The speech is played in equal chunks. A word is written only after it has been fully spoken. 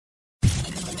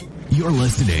You're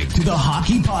listening to the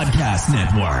Hockey Podcast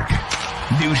Network.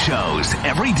 New shows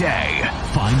every day.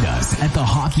 Find us at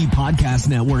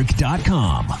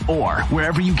thehockeypodcastnetwork.com or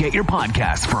wherever you get your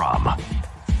podcasts from.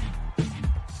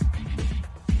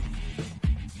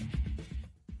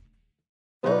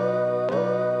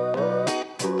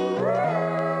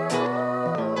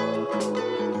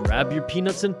 Grab your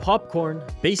peanuts and popcorn.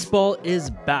 Baseball is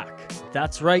back.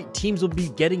 That's right, teams will be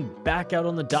getting back out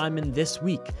on the diamond this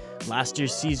week. Last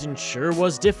year's season sure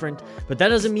was different, but that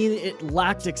doesn't mean it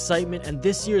lacked excitement, and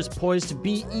this year is poised to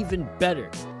be even better.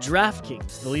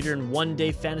 DraftKings, the leader in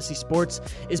one-day fantasy sports,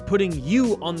 is putting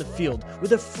you on the field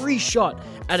with a free shot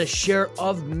at a share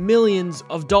of millions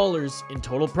of dollars in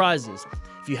total prizes.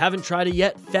 If you haven't tried it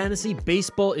yet, fantasy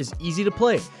baseball is easy to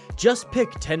play. Just pick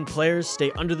 10 players,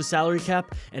 stay under the salary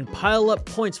cap, and pile up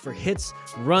points for hits,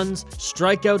 runs,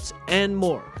 strikeouts, and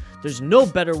more. There's no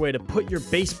better way to put your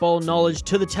baseball knowledge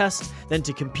to the test than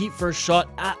to compete for a shot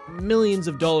at millions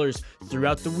of dollars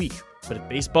throughout the week. But if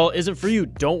baseball isn't for you,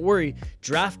 don't worry.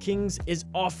 DraftKings is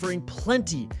offering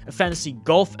plenty of fantasy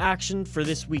golf action for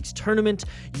this week's tournament,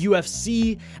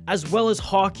 UFC, as well as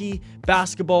hockey,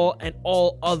 basketball, and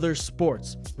all other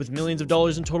sports. With millions of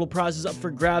dollars in total prizes up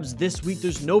for grabs this week,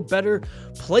 there's no better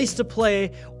place to play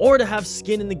or to have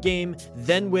skin in the game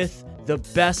than with the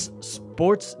best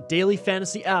sports daily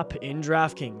fantasy app in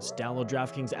DraftKings. Download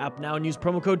DraftKings app now and use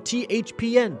promo code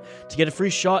THPN to get a free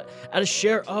shot at a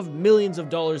share of millions of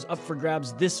dollars up for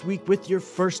grabs this week with your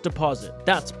first deposit.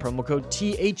 That's promo code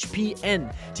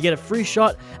THPN to get a free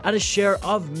shot at a share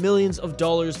of millions of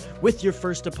dollars with your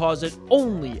first deposit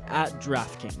only at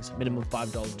DraftKings. Minimum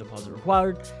 $5 deposit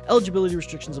required. Eligibility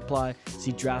restrictions apply.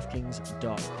 See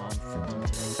DraftKings.com for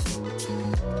details.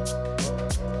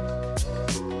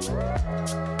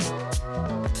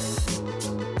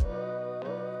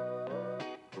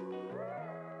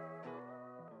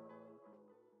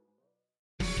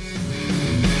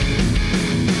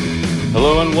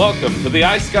 Hello and welcome to the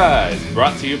Ice Guys,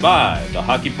 brought to you by the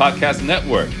Hockey Podcast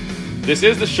Network. This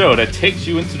is the show that takes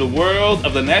you into the world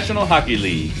of the National Hockey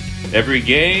League. Every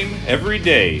game, every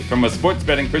day, from a sports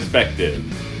betting perspective.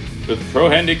 With pro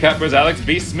handicappers Alex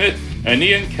B. Smith and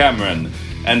Ian Cameron,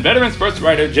 and veteran sports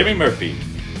writer Jimmy Murphy.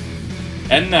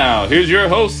 And now, here's your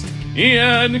host,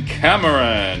 Ian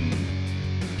Cameron.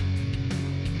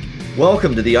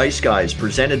 Welcome to the Ice Guys,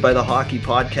 presented by the Hockey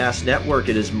Podcast Network.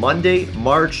 It is Monday,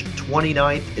 March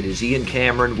 29th. It is Ian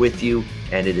Cameron with you,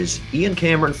 and it is Ian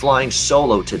Cameron flying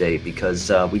solo today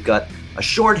because we've got a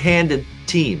short-handed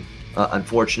team,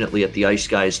 unfortunately, at the Ice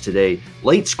Guys today.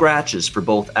 Late scratches for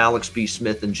both Alex B.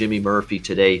 Smith and Jimmy Murphy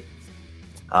today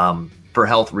for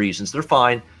health reasons. They're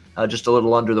fine, just a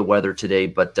little under the weather today,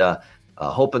 but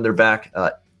hoping they're back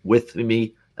with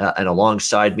me and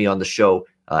alongside me on the show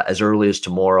as early as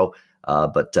tomorrow.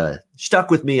 But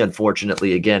stuck with me,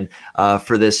 unfortunately, again,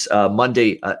 for this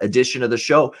Monday edition of the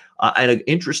show. And an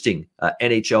interesting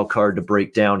NHL card to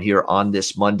break down here on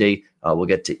this Monday. We'll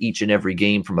get to each and every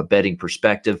game from a betting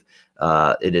perspective.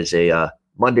 It is a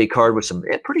Monday card with some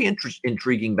pretty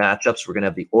intriguing matchups. We're going to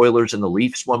have the Oilers and the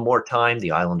Leafs one more time,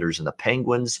 the Islanders and the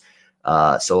Penguins.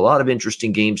 So a lot of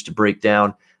interesting games to break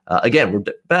down. Again, we're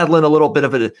battling a little bit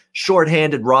of a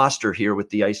shorthanded roster here with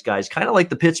the Ice Guys, kind of like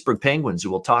the Pittsburgh Penguins,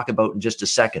 who we'll talk about in just a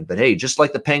second. But hey, just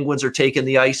like the Penguins are taking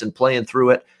the ice and playing through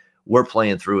it, we're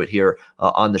playing through it here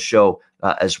on the show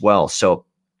as well. So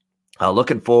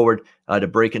looking forward to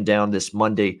breaking down this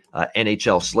Monday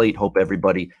NHL slate. Hope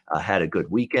everybody had a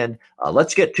good weekend.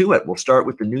 Let's get to it. We'll start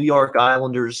with the New York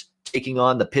Islanders taking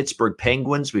on the Pittsburgh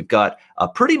Penguins. We've got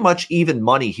pretty much even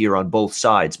money here on both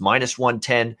sides,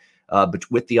 -110.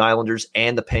 But with the Islanders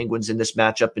and the Penguins in this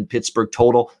matchup in Pittsburgh,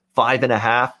 total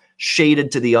 5.5,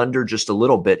 shaded to the under just a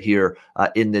little bit here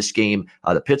in this game.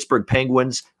 The Pittsburgh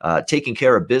Penguins taking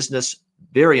care of business.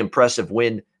 Very impressive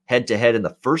win head-to-head in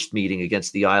the first meeting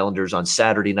against the Islanders on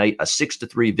Saturday night, a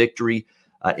 6-3 victory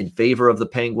in favor of the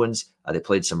Penguins. They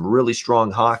played some really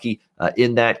strong hockey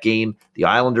in that game. The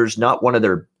Islanders, not one of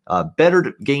their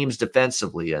better games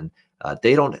defensively, and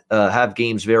they don't have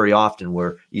games very often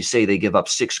where you say they give up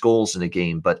 6 goals in a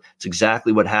game, but it's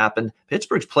exactly what happened.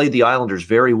 Pittsburgh's played the Islanders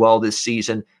very well this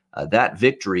season. That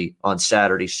victory on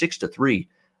Saturday, 6-3,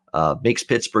 makes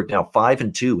Pittsburgh now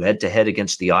 5-2 head-to-head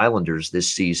against the Islanders this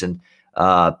season.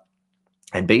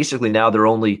 And basically now they're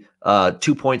only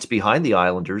 2 points behind the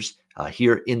Islanders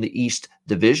here in the East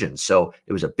Division. So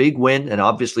it was a big win, and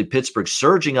obviously Pittsburgh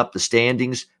surging up the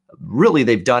standings. Really,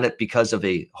 they've done it because of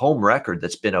a home record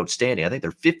that's been outstanding. I think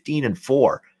they're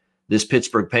 15-4, this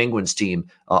Pittsburgh Penguins team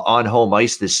on home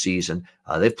ice this season.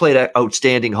 They've played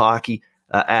outstanding hockey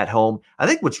at home. I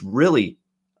think what's really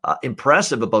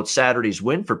impressive about Saturday's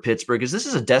win for Pittsburgh is this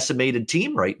is a decimated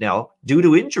team right now due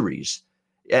to injuries.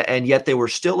 And yet they were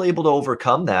still able to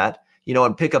overcome that,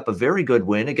 and pick up a very good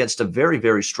win against a very,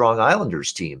 very strong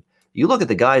Islanders team. You look at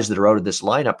the guys that are out of this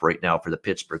lineup right now for the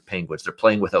Pittsburgh Penguins. They're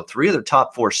playing without 3 of their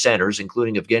top 4 centers,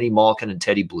 including Evgeny Malkin and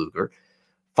Teddy Bluger.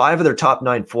 5 of their top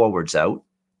 9 forwards out.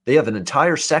 They have an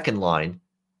entire second line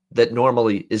that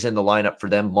normally is in the lineup for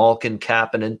them. Malkin,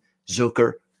 Kapanen,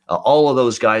 Zucker, all of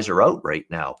those guys are out right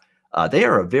now. They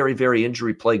are a very, very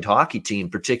injury-plagued hockey team,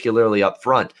 particularly up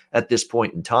front at this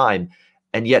point in time.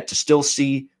 And yet to still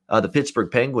see the Pittsburgh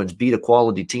Penguins beat a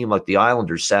quality team like the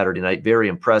Islanders Saturday night, very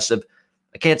impressive.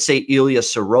 I can't say Ilya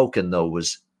Sorokin, though,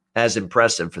 was as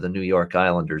impressive for the New York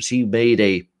Islanders. He made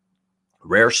a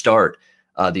rare start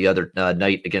the other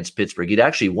night against Pittsburgh. He'd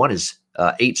actually won his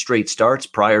 8 straight starts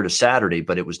prior to Saturday,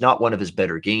 but it was not one of his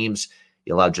better games.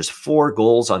 He allowed just 4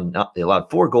 goals on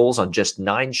just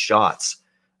 9 shots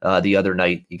the other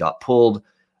night. He got pulled.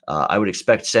 I would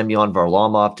expect Semyon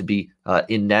Varlamov to be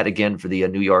in net again for the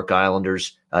New York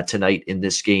Islanders tonight in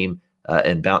this game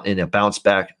and in a bounce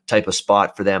back type of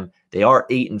spot for them. They are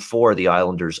 8-4, the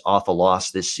Islanders, off a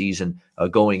loss this season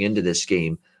going into this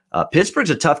game. Pittsburgh's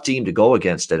a tough team to go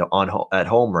against at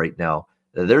home right now.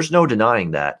 There's no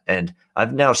denying that. And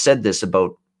I've now said this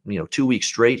about 2 weeks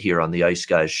straight here on the Ice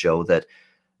Guys show, that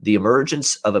the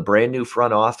emergence of a brand new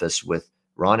front office with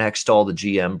Ron Hextall, the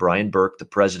GM, Brian Burke, the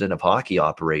president of hockey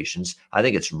operations, I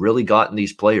think it's really gotten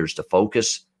these players to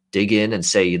focus, dig in, and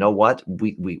say, you know what,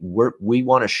 we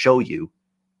want to show you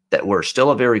that we're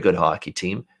still a very good hockey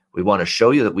team. We want to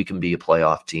show you that we can be a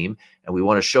playoff team, and we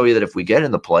want to show you that if we get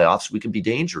in the playoffs, we can be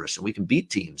dangerous and we can beat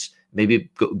teams, maybe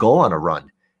go on a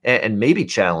run and maybe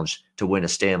challenge to win a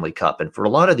Stanley Cup. And for a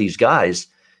lot of these guys,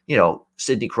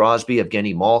 Sidney Crosby,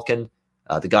 Evgeny Malkin,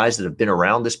 the guys that have been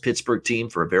around this Pittsburgh team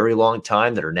for a very long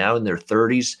time that are now in their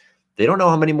 30s, they don't know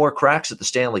how many more cracks at the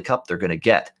Stanley Cup they're going to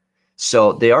get.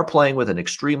 So they are playing with an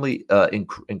extremely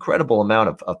incredible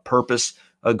amount of purpose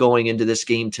going into this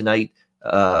game tonight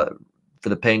for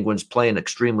the Penguins, playing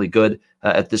extremely good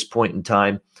at this point in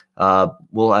time.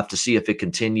 We'll have to see if it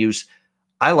continues.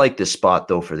 I like this spot,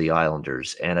 though, for the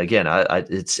Islanders. And again,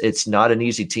 it's not an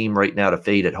easy team right now to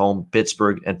fade at home,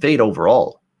 Pittsburgh, and fade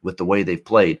overall with the way they've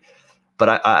played.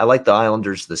 But I like the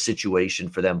Islanders, the situation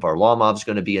for them. Varlamov's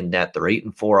going to be in net. They're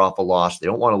 8-4 off a loss. They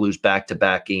don't want to lose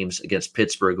back-to-back games against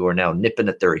Pittsburgh, who are now nipping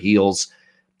at their heels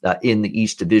in the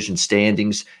East Division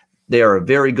standings. They are a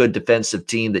very good defensive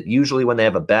team that usually when they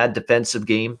have a bad defensive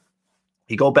game,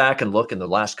 you go back and look in the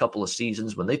last couple of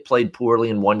seasons when they've played poorly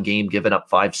in one game, giving up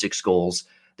 5-6 goals,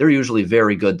 they're usually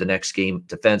very good the next game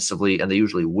defensively, and they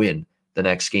usually win the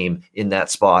next game in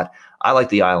that spot. I like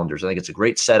the Islanders. I think it's a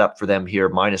great setup for them here.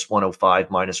 -105,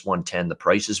 -110. The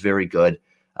price is very good.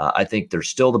 I think they're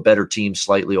still the better team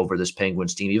slightly over this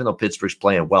Penguins team, even though Pittsburgh's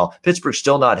playing well. Pittsburgh's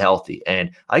still not healthy,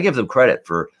 and I give them credit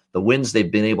for the wins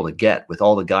they've been able to get with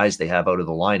all the guys they have out of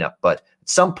the lineup. But at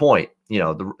some point,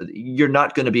 you're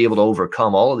not going to be able to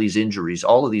overcome all of these injuries,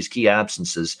 all of these key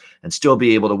absences, and still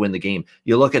be able to win the game.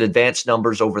 You look at advanced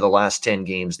numbers over the last 10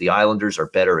 games, the Islanders are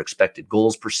better expected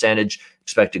goals percentage,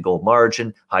 expected goal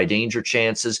margin, high danger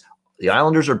chances. The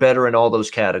Islanders are better in all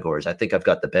those categories. I think I've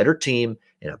got the better team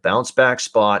in a bounce back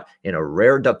spot, in a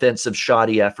rare defensive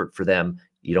shoddy effort for them.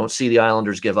 You don't see the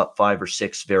Islanders give up 5 or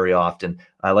 6 very often.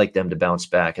 I like them to bounce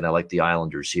back, and I like the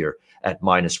Islanders here at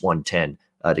 -110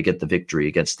 to get the victory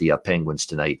against the Penguins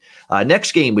tonight.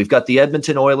 Next game, we've got the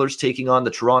Edmonton Oilers taking on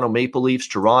the Toronto Maple Leafs.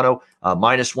 Toronto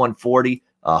 -140,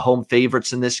 home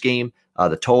favorites in this game.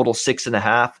 The total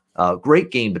 6.5. Great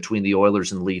game between the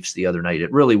Oilers and Leafs the other night.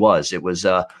 It really was. It was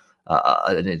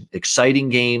an exciting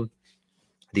game.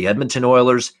 The Edmonton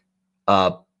Oilers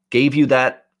gave you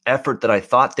that effort that I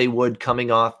thought they would, coming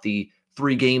off the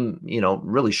 3-game,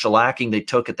 really shellacking they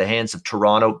took at the hands of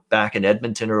Toronto back in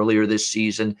Edmonton earlier this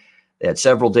season. They had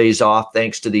several days off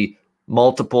thanks to the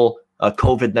multiple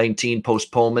COVID-19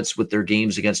 postponements with their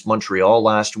games against Montreal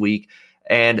last week.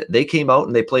 And they came out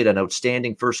and they played an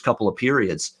outstanding first couple of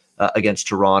periods against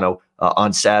Toronto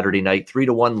on Saturday night.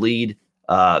 3-1 lead.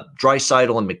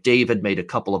 Draisaitl and McDavid made a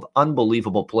couple of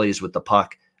unbelievable plays with the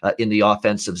puck in the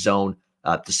offensive zone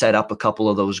to set up a couple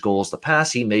of those goals. The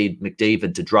pass he made,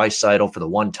 McDavid to Draisaitl for the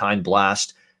one-time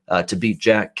blast to beat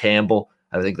Jack Campbell.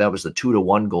 I think that was the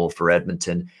 2-1 goal for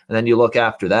Edmonton. And then you look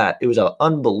after that, it was an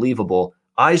unbelievable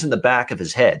eyes in the back of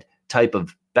his head type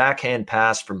of backhand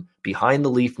pass from behind the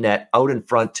Leaf net out in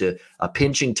front to a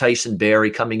pinching Tyson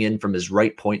Barrie coming in from his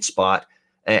right point spot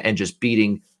and just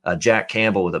beating Jack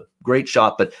Campbell with a great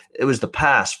shot. But it was the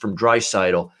pass from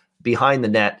Draisaitl behind the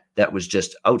net that was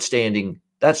just outstanding.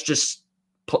 That's just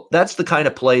that's the kind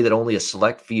of play that only a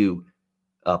select few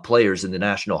players in the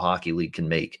National Hockey League can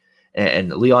make.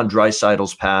 And Leon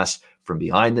Draisaitl's pass from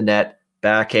behind the net,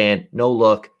 backhand, no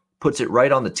look, puts it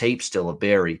right on the tape still of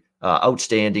Barrie.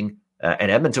 Outstanding.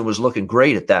 And Edmonton was looking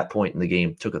great at that point in the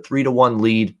game. Took a 3-1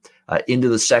 lead into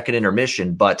the second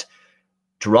intermission, but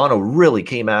Toronto really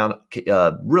came out,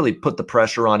 really put the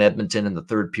pressure on Edmonton in the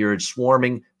third period,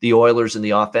 swarming the Oilers in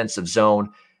the offensive zone.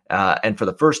 And for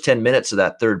the first 10 minutes of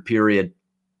that third period,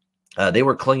 they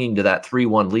were clinging to that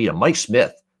 3-1 lead. And Mike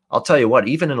Smith, I'll tell you what,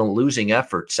 even in a losing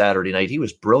effort Saturday night, he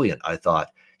was brilliant, I thought.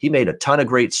 He made a ton of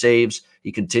great saves.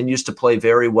 He continues to play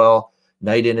very well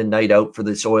night in and night out for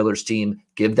this Oilers team,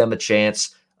 give them a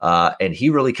chance. And he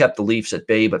really kept the Leafs at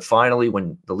bay. But finally,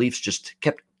 when the Leafs just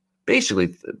kept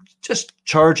basically just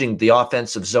charging the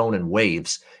offensive zone in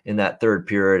waves in that third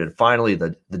period, and finally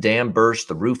the dam burst,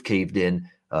 the roof caved in,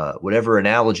 whatever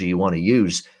analogy you want to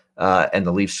use, and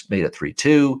the Leafs made it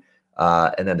 3-2.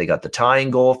 And then they got the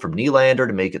tying goal from Nylander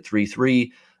to make it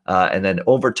 3-3. And then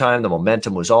overtime, the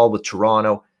momentum was all with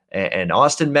Toronto. And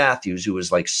Auston Matthews, who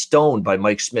was like stoned by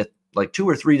Mike Smith like 2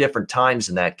 or 3 different times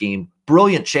in that game,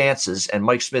 brilliant chances, and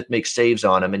Mike Smith makes saves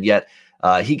on him. And yet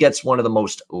he gets one of the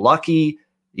most lucky,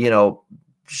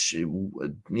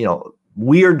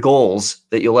 weird goals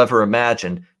that you'll ever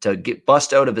imagine to get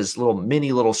bust out of his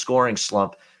little scoring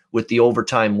slump with the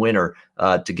overtime winner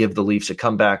to give the Leafs a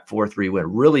comeback 4-3 win.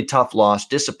 Really tough loss,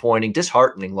 disappointing,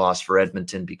 disheartening loss for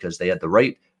Edmonton because they had the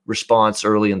right response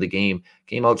early in the game,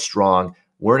 came out strong,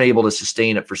 weren't able to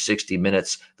sustain it for 60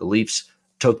 minutes. The Leafs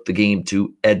took the game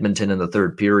to Edmonton in the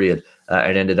third period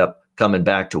and ended up coming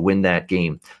back to win that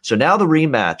game. So now the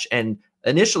rematch. And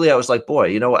initially I was like, boy,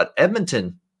 you know what?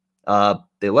 Edmonton,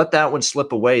 they let that one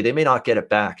slip away. They may not get it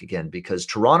back again because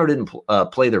Toronto didn't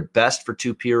play their best for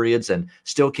 2 periods and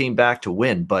still came back to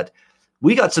win. But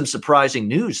we got some surprising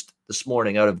news this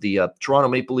morning out of the Toronto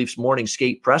Maple Leafs morning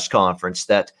skate press conference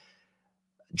that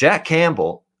Jack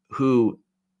Campbell, who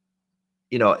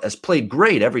has played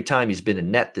great every time he's been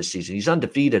in net this season. He's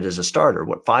undefeated as a starter.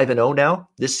 5-0 now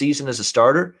this season as a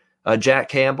starter? Jack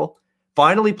Campbell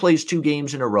finally plays 2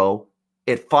 games in a row.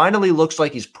 It finally looks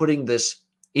like he's putting this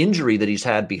injury that he's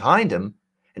had behind him.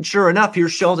 And sure enough,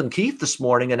 here's Sheldon Keefe this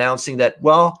morning announcing that,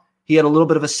 well, he had a little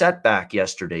bit of a setback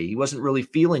yesterday. He wasn't really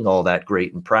feeling all that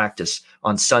great in practice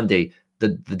on Sunday, the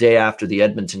day after the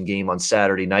Edmonton game on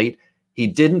Saturday night. He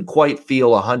didn't quite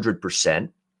feel 100%.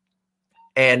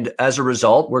 And as a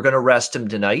result, we're going to rest him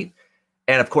tonight.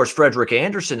 And of course, Frederik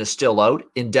Andersen is still out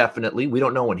indefinitely. We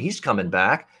don't know when he's coming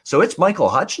back. So it's Michael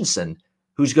Hutchinson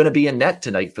who's going to be in net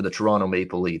tonight for the Toronto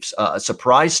Maple Leafs. A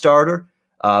surprise starter.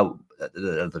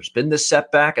 There's been this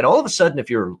setback. And all of a sudden, if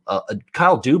you're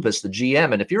Kyle Dubas, the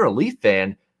GM, and if you're a Leaf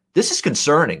fan, this is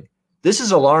concerning. This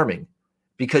is alarming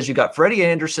because you got Freddie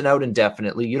Andersen out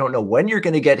indefinitely. You don't know when you're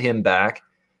going to get him back.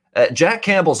 Jack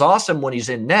Campbell's awesome when he's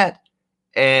in net.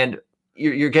 And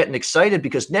you're getting excited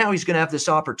because now he's going to have this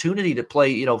opportunity to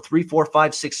play, 3, 4,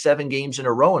 5, 6, 7 games in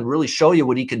a row and really show you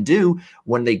what he can do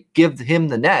when they give him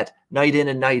the net night in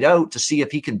and night out to see if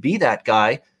he can be that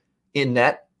guy in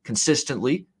net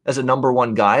consistently as a number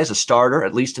 1 guy, as a starter,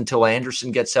 at least until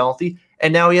Andersen gets healthy.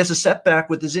 And now he has a setback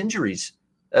with his injuries,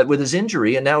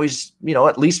 injury. And now he's,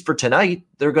 at least for tonight,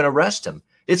 they're going to rest him.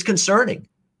 It's concerning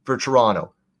for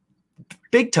Toronto.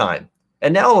 Big time.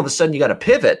 And now all of a sudden you got to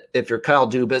pivot if you're Kyle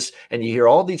Dubas and you hear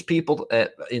all these people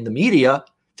in the media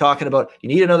talking about you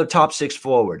need another top 6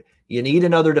 forward. You need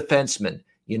another defenseman.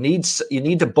 You need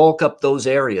to bulk up those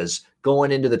areas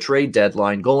going into the trade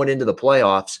deadline, going into the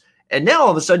playoffs. And now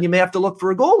all of a sudden you may have to look for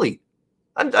a goalie.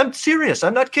 I'm serious.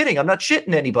 I'm not kidding. I'm not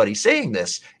shitting anybody saying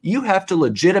this. You have to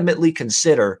legitimately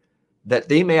consider that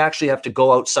they may actually have to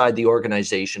go outside the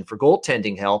organization for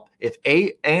goaltending help if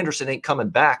Andersen ain't coming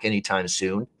back anytime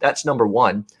soon. That's number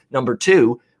 1. Number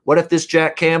 2, what if this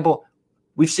Jack Campbell,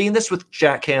 we've seen this with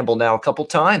Jack Campbell now a couple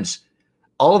times.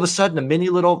 All of a sudden, a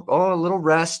little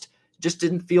rest, just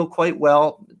didn't feel quite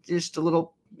well, just a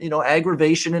little,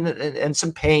 aggravation and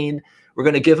some pain. We're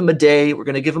going to give him a day. We're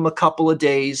going to give him a couple of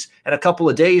days. And a couple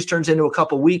of days turns into a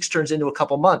couple of weeks, turns into a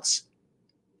couple of months.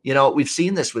 We've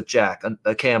seen this with Jack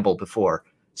Campbell before.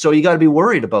 So you got to be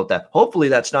worried about that. Hopefully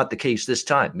that's not the case this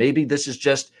time. Maybe this is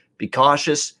just be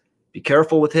cautious, be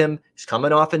careful with him. He's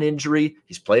coming off an injury.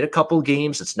 He's played a couple of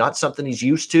games. It's not something he's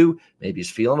used to. Maybe he's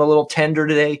feeling a little tender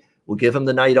today. We'll give him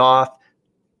the night off.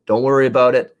 Don't worry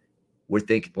about it. We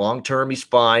think long-term he's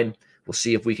fine. We'll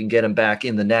see if we can get him back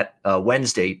in the net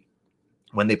Wednesday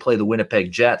when they play the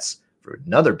Winnipeg Jets for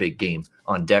another big game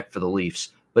on deck for the Leafs.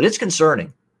 But it's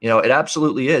concerning. It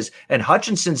absolutely is. And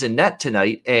Hutchinson's in net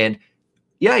tonight. And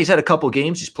yeah, he's had a couple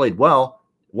games. He's played well.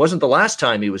 It wasn't the last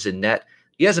time he was in net.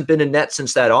 He hasn't been in net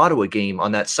since that Ottawa game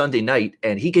on that Sunday night,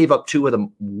 and he gave up two of the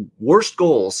worst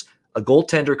goals a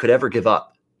goaltender could ever give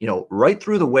up. Right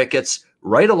through the wickets,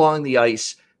 right along the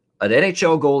ice. An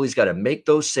NHL goalie's got to make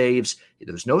those saves.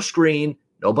 There was no screen,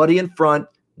 nobody in front,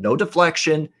 no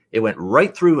deflection. It went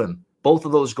right through him. Both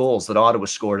of those goals that Ottawa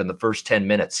scored in the first 10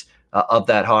 minutes of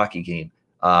that hockey game.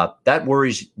 That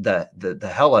worries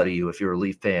the hell out of you if you're a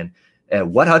Leaf fan.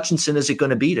 What Hutchinson is it going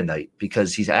to be tonight?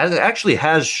 Because he actually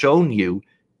has shown you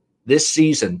this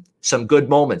season some good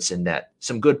moments in net,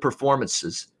 some good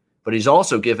performances. But he's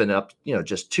also given up,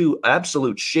 just two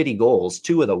absolute shitty goals,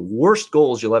 two of the worst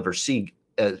goals you'll ever see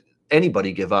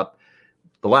anybody give up.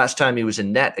 The last time he was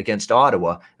in net against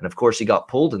Ottawa, and of course he got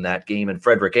pulled in that game, and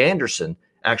Frederik Andersen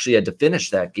actually had to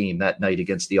finish that game that night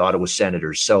against the Ottawa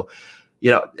Senators. So,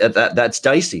 that's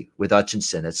dicey with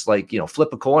Hutchinson. It's like,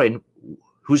 flip a coin.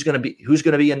 Who's going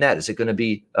to be in net? Is it going to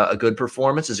be a good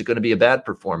performance? Is it going to be a bad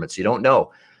performance? You don't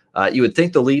know. You would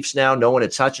think the Leafs now, knowing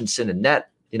it's Hutchinson in net,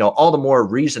 all the more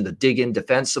reason to dig in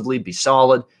defensively, be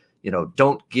solid.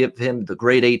 Don't give him the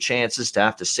grade A chances to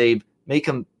have to save. Make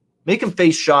him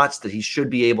face shots that he should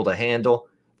be able to handle.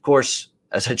 Of course,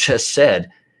 as I just said,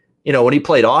 when he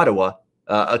played Ottawa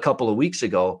a couple of weeks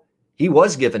ago, he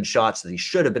was given shots that he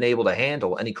should have been able to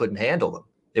handle, and he couldn't handle them.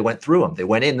 They went through him. They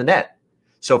went in the net.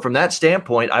 So from that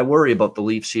standpoint, I worry about the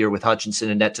Leafs here with Hutchinson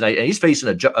in net tonight. And he's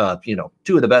facing two of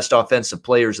the best offensive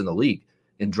players in the league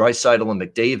in Draisaitl and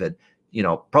McDavid.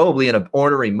 Probably in an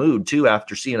ornery mood too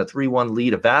after seeing a 3-1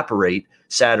 lead evaporate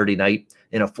Saturday night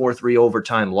in a 4-3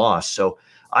 overtime loss. So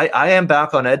I am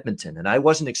back on Edmonton, and I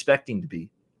wasn't expecting to be.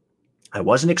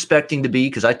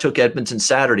 Because I took Edmonton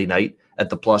Saturday night at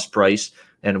the plus price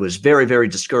and was very, very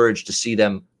discouraged to see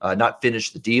them not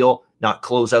finish the deal, not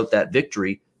close out that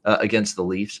victory against the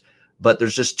Leafs. But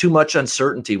there's just too much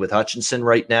uncertainty with Hutchinson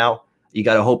right now. You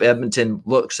got to hope Edmonton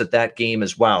looks at that game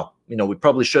as, wow, we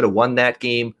probably should have won that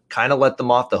game, kind of let them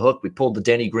off the hook. We pulled the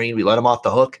Denny Green. We let them off the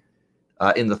hook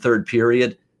in the third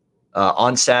period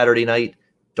on Saturday night.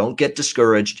 Don't get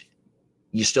discouraged.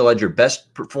 You still had your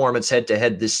best performance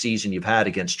head-to-head this season you've had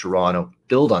against Toronto.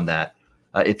 Build on that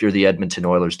if you're the Edmonton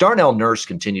Oilers. Darnell Nurse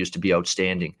continues to be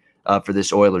outstanding for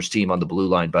this Oilers team on the blue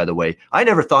line, by the way. I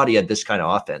never thought he had this kind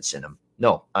of offense in him.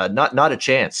 No, not a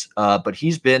chance. But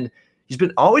he's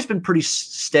always been pretty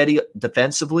steady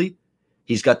defensively.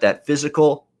 He's got that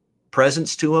physical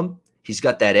presence to him. He's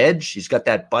got that edge. He's got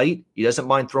that bite. He doesn't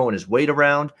mind throwing his weight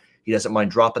around. He doesn't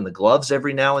mind dropping the gloves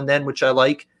every now and then, which I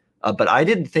like. But I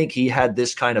didn't think he had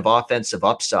this kind of offensive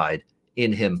upside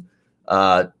in him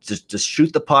to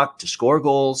shoot the puck, to score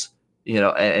goals,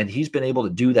 and he's been able to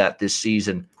do that this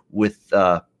season with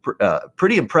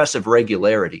pretty impressive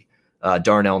regularity.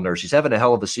 Darnell Nurse, he's having a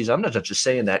hell of a season. I'm not just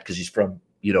saying that because he's from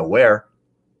where,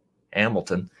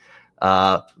 Hamilton.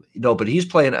 But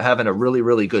he's having a really,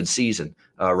 really good season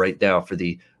right now for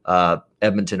the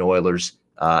Edmonton Oilers.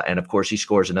 And of course, he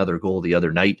scores another goal the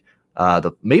other night.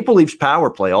 The Maple Leafs power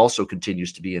play also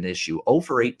continues to be an issue. 0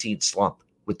 for 18 slump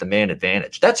with the man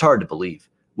advantage. That's hard to believe.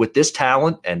 With this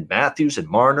talent and Matthews and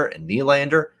Marner and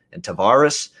Nylander and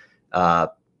Tavares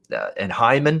and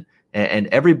Hyman and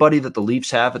everybody that the Leafs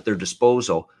have at their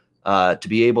disposal to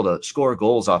be able to score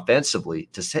goals offensively,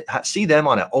 to see them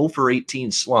on an 0 for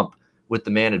 18 slump with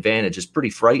the man advantage is pretty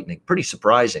frightening, pretty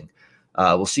surprising.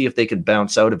 We'll see if they can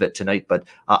bounce out of it tonight. But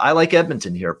I like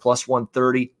Edmonton here, plus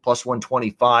 130, plus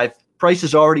 125. Price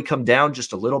has already come down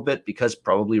just a little bit because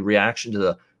probably reaction to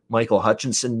the Michael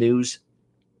Hutchinson news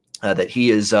that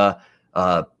he is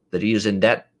in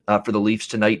net for the Leafs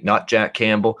tonight, not Jack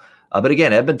Campbell. But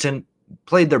again, Edmonton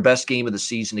played their best game of the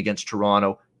season against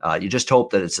Toronto. You just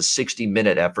hope that it's a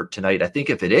 60-minute effort tonight. I think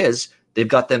if it is, they've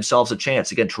got themselves a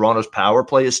chance. Again, Toronto's power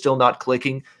play is still not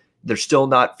clicking. They're still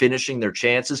not finishing their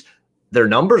chances. Their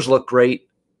numbers look great.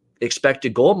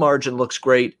 Expected goal margin looks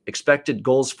great. Expected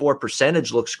goals for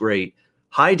percentage looks great.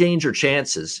 High danger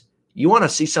chances. You want to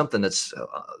see something that's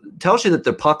tells you that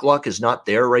the puck luck is not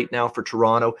there right now for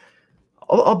Toronto.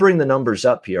 I'll bring the numbers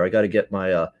up here. I got to get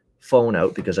my phone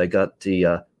out because I got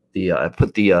I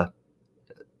put the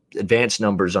advanced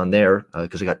numbers on there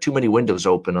because I got too many windows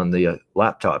open on the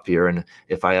laptop here. And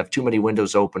if I have too many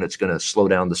windows open, it's going to slow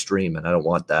down the stream, and I don't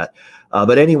want that.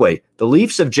 But anyway, the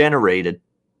Leafs have generated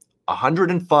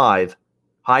 105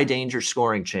 high danger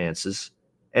scoring chances,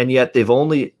 and yet they've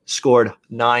only scored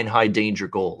 9 high danger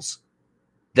goals.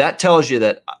 That tells you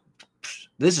that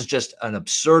this is just an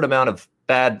absurd amount of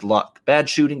bad luck, bad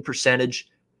shooting percentage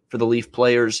for the Leaf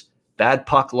players, bad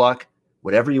puck luck,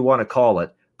 whatever you want to call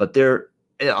it. But they're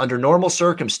under normal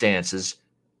circumstances,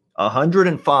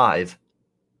 105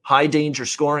 high danger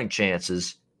scoring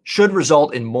chances should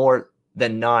result in more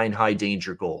than 9 high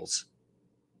danger goals.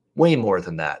 Way more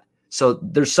than that. So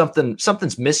there's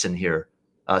something's missing here.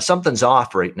 Something's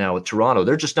off right now with Toronto.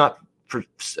 They're just not, for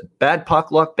bad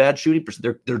puck luck, bad shooting.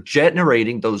 They're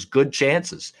generating those good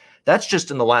chances. That's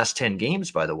just in the last 10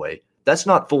 games, by the way. That's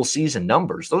not full season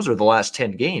numbers. Those are the last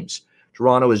 10 games.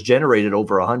 Toronto has generated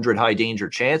over 100 high danger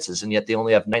chances, and yet they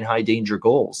only have 9 high danger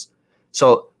goals.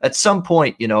 So at some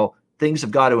point, things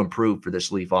have got to improve for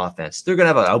this Leaf offense. They're going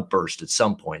to have an outburst at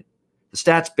some point. The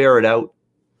stats bear it out.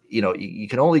 You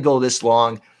can only go this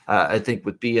long, I think,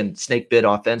 with being snake bit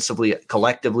offensively,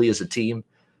 collectively as a team.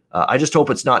 I just hope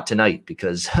it's not tonight,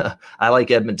 because I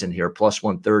like Edmonton here, plus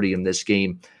 130 in this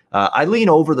game. I lean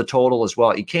over the total as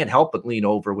well. You can't help but lean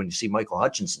over when you see Michael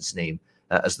Hutchinson's name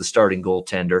as the starting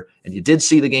goaltender. And you did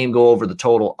see the game go over the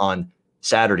total on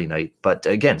Saturday night. But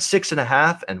again,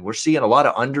 6.5, and we're seeing a lot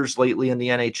of unders lately in the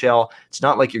NHL. It's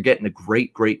not like you're getting a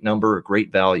great number or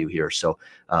great value here. So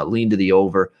lean to the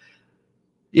over.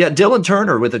 Yeah, Dylan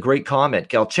Turner with a great comment.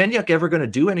 Galchenyuk ever going to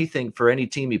do anything for any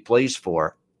team he plays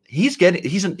for? He's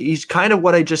kind of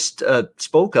what I just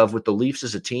spoke of with the Leafs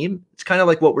as a team. It's kind of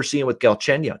like what we're seeing with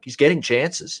Galchenyuk. He's getting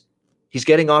chances. He's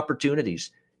getting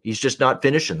opportunities. He's just not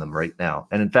finishing them right now.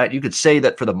 And in fact, you could say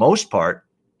that for the most part,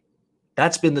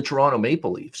 that's been the Toronto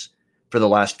Maple Leafs for the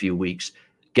last few weeks,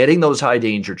 getting those high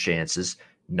danger chances,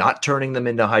 not turning them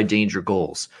into high danger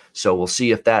goals. So we'll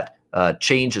see if that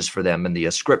changes for them and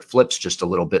the script flips just a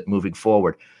little bit moving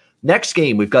forward. Next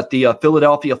game, we've got the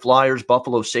Philadelphia Flyers,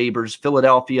 Buffalo Sabres.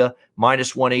 Philadelphia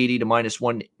minus 180 to minus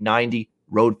 190,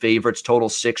 road favorites, total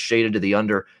 6, shaded to the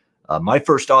under. My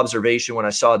first observation when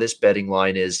I saw this betting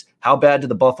line is, how bad do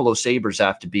the Buffalo Sabres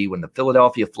have to be when the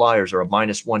Philadelphia Flyers are a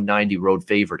minus 190 road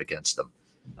favorite against them?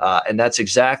 And that's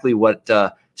exactly what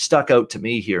stuck out to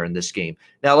me here in this game.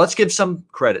 Now, let's give some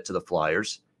credit to the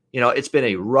Flyers. It's been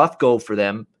a rough go for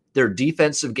them. Their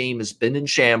defensive game has been in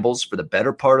shambles for the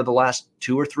better part of the last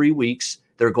 2 or 3 weeks.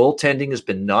 Their goaltending has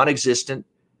been non-existent.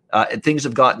 And things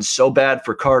have gotten so bad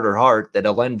for Carter Hart that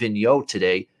Alain Vigneault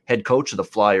today, head coach of the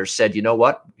Flyers, said, you know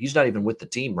what? He's not even with the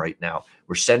team right now.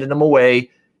 We're sending him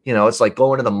away. It's like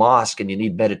going to the mosque and you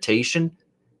need meditation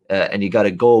and you got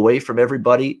to go away from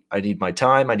everybody. I need my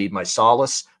time. I need my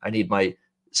solace. I need my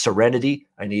serenity.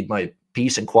 I need my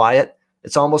peace and quiet.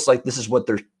 It's almost like this is what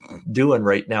they're doing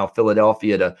right now,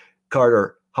 Philadelphia, to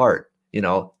Carter Hart.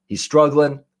 He's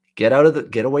struggling. Get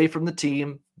away from the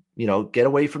team. Get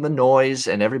away from the noise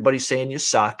and everybody saying you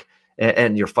suck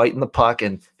and you're fighting the puck,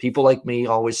 and people like me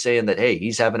always saying that, hey,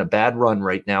 he's having a bad run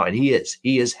right now. And he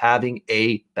is having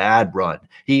a bad run.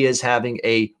 He is having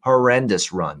a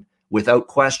horrendous run without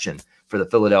question for the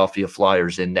Philadelphia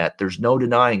Flyers in net. There's no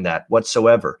denying that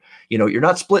whatsoever. You're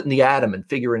not splitting the atom and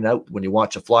figuring out when you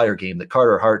watch a Flyer game that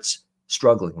Carter Hart's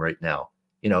struggling right now.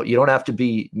 You don't have to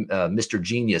be Mr.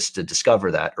 Genius to discover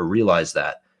that or realize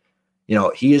that.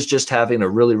 He is just having a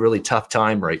really, really tough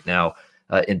time right now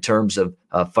in terms of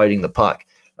fighting the puck.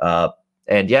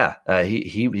 He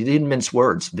didn't mince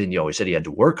words, Vigneault. He said he had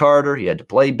to work harder. He had to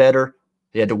play better.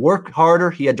 He had to work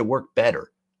harder. He had to work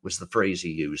better was the phrase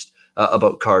he used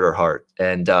about Carter Hart.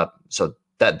 And so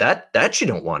that you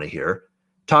don't want to hear.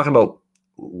 Talking about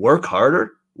work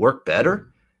harder, work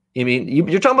better. I mean,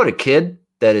 you're talking about a kid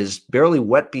that is barely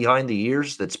wet behind the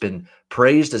ears, that's been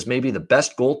praised as maybe the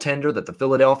best goaltender that the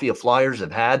Philadelphia Flyers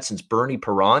have had since Bernie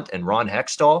Parent and Ron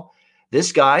Hextall.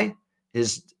 This guy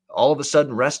is all of a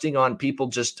sudden resting on people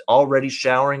just already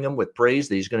showering him with praise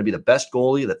that he's going to be the best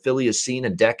goalie that Philly has seen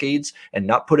in decades, and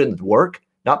not put in the work,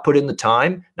 not put in the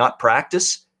time, not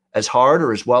practice as hard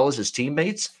or as well as his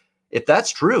teammates. If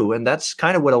that's true, and that's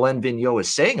kind of what Alain Vigneault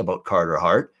is saying about Carter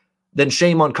Hart, then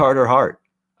shame on Carter Hart.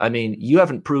 I mean, you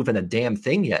haven't proven a damn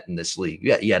thing yet in this league.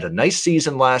 You had a nice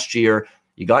season last year.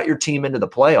 You got your team into the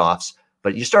playoffs,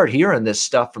 but you start hearing this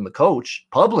stuff from the coach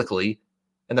publicly,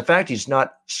 and the fact he's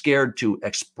not scared to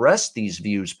express these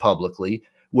views publicly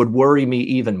would worry me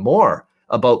even more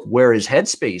about where his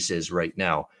headspace is right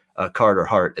now, Carter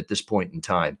Hart, at this point in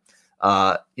time.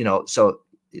 So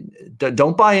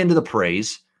don't buy into the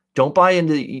praise. Don't buy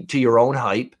into your own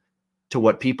hype, to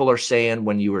what people are saying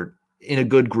when you were in a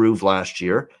good groove last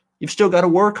year. You've still got to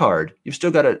work hard. You've still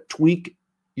got to tweak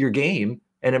your game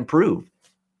and improve,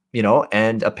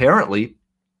 and apparently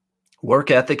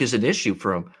work ethic is an issue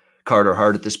for Carter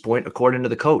Hart at this point, according to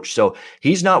the coach. So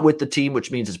he's not with the team,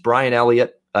 which means it's Brian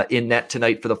Elliott in net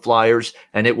tonight for the Flyers,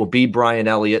 and it will be Brian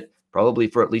Elliott probably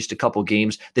for at least a couple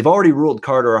games. They've already ruled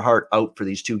Carter Hart out for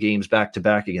these 2 games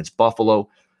back-to-back against Buffalo.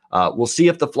 We'll see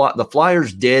if the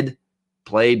Flyers did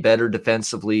play better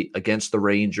defensively against the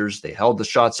Rangers. They held the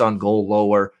shots on goal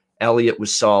lower. Elliott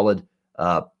was solid.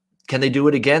 Can they do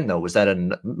it again, though?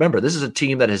 Remember, this is a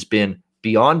team that has been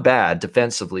beyond bad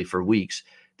defensively for weeks.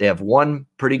 They have one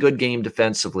pretty good game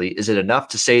defensively. Is it enough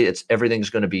to say everything's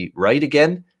going to be right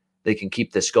again? They can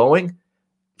keep this going?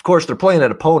 Of course, they're playing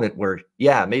an opponent where,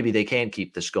 yeah, maybe they can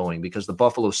keep this going because the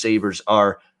Buffalo Sabres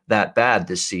are that bad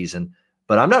this season.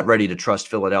 But I'm not ready to trust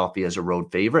Philadelphia as a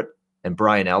road favorite and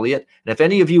Brian Elliott. And if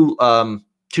any of you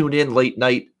tune in late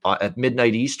night at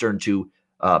midnight Eastern to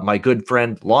my good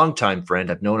friend, longtime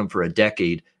friend, I've known him for a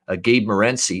decade, Gabe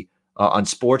Morency on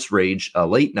Sports Rage,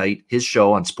 late night, his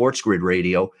show on Sports Grid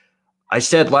Radio. I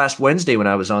said last Wednesday when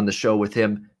I was on the show with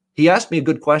him, he asked me a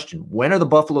good question. When are the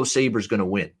Buffalo Sabres going to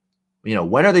win?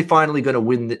 When are they finally going to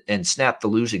win and snap the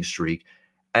losing streak?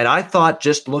 And I thought,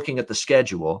 just looking at the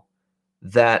schedule,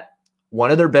 that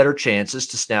one of their better chances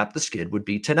to snap the skid would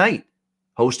be tonight,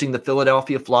 hosting the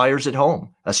Philadelphia Flyers at home,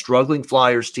 a struggling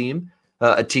Flyers team,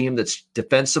 a team that's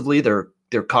defensively,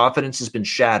 their confidence has been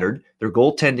shattered. Their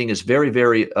goaltending is very,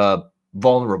 very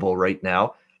vulnerable right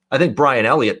now. I think Brian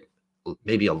Elliott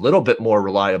maybe a little bit more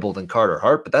reliable than Carter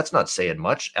Hart, but that's not saying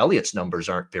much. Elliott's numbers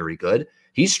aren't very good.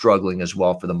 He's struggling as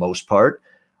well for the most part.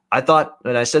 I thought,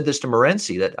 and I said this to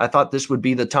Morency, that I thought this would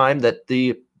be the time that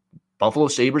the Buffalo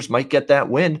Sabres might get that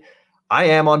win. I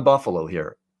am on Buffalo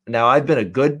here. Now, I've been a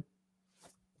good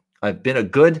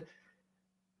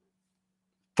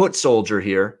foot soldier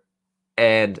here,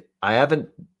 and I haven't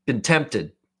been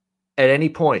tempted at any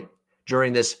point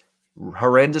during this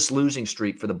horrendous losing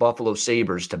streak for the Buffalo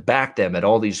Sabres to back them at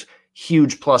all these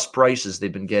huge plus prices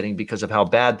they've been getting because of how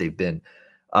bad they've been.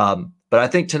 But I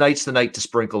think tonight's the night to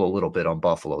sprinkle a little bit on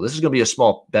Buffalo. This is going to be a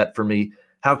small bet for me.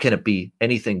 How can it be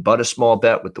anything but a small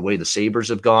bet with the way the Sabres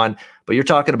have gone? But you're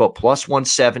talking about plus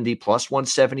 170, plus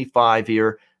 175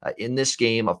 here in this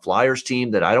game, a Flyers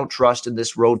team that I don't trust in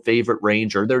this road favorite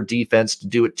range or their defense to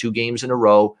do it 2 games in a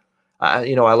row. I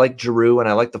like Giroux and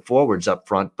I like the forwards up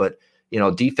front, but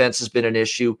defense has been an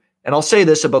issue. And I'll say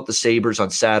this about the Sabres on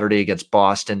Saturday against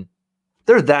Boston.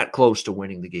 They're that close to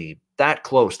winning the game. That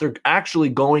close. They're actually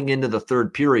going into the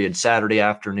third period Saturday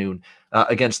afternoon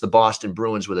against the Boston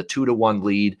Bruins with a 2-1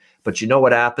 lead. But you know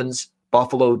what happens?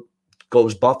 Buffalo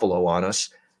goes Buffalo on us.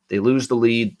 They lose the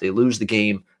lead. They lose the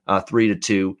game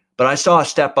 3-2. But I saw a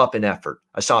step up in effort.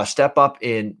 I saw a step up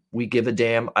in we give a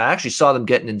damn. I actually saw them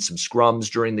getting in some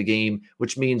scrums during the game,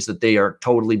 which means that they are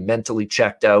totally mentally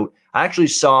checked out. I actually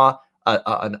saw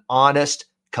an honest,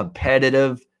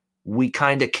 competitive, we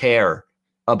kind of care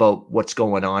about what's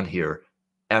going on here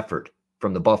effort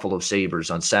from the Buffalo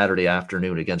Sabres on Saturday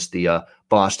afternoon against the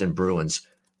Boston Bruins.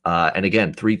 And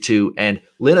again, 3-2. And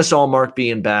Linus Ullmark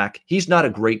being back, he's not a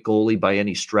great goalie by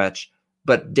any stretch,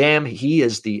 but damn, he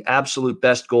is the absolute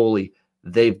best goalie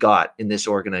they've got in this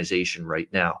organization right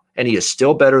now. And he is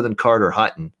still better than Carter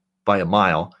Hutton by a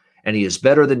mile. And he is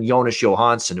better than Jonas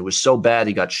Johansson, who was so bad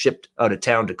he got shipped out of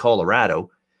town to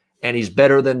Colorado. And he's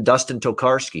better than Dustin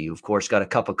Tokarski, who, of course, got a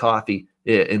cup of coffee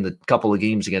in the couple of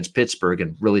games against Pittsburgh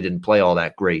and really didn't play all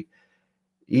that great.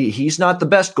 He's not the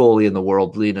best goalie in the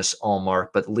world, Linus Ullmark,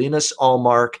 but Linus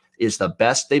Ullmark is the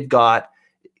best they've got,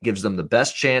 gives them the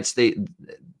best chance,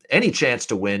 any chance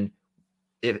to win.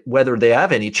 Whether they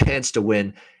have any chance to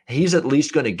win, he's at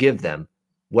least going to give them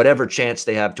whatever chance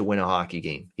they have to win a hockey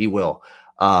game. He will.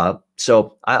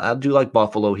 So I do like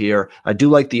Buffalo here. I do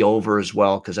like the over as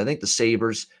well because I think the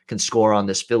Sabres can score on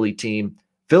this Philly team.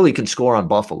 Philly can score on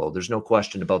Buffalo. There's no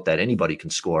question about that. Anybody can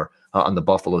score on the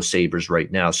Buffalo Sabres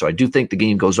right now. So I do think the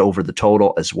game goes over the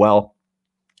total as well.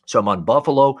 So I'm on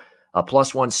Buffalo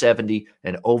plus 170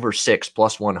 and over 6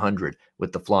 plus 100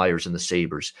 with the Flyers and the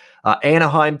Sabres.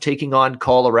 Anaheim taking on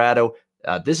Colorado.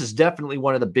 This is definitely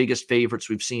one of the biggest favorites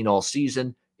we've seen all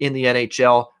season in the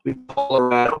NHL.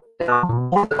 Colorado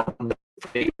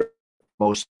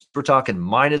most. We're talking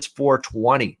minus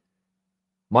 420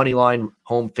 money line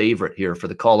home favorite here for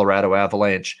the Colorado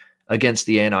Avalanche against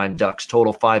the Anaheim Ducks.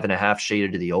 Total 5.5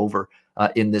 shaded to the over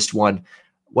in this one.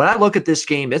 When I look at this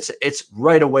game, it's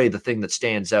right away the thing that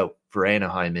stands out for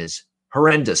Anaheim is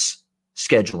horrendous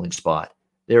scheduling spot.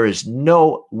 There is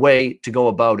no way to go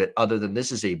about it other than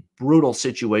this is a brutal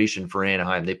situation for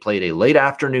Anaheim. They played a late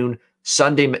afternoon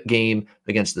Sunday game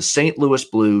against the St. Louis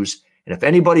Blues. And if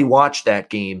anybody watched that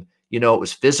game, it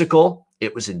was physical.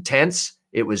 It was intense.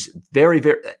 It was very,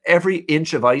 very, every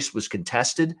inch of ice was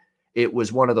contested. It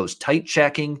was one of those tight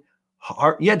checking,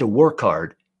 hard. You had to work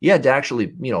hard. You had to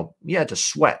actually, you had to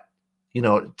sweat,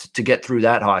 to get through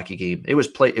that hockey game. It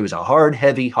was a hard,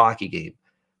 heavy hockey game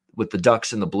with the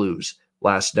Ducks and the Blues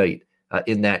last night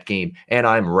in that game.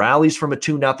 Anaheim rallies from a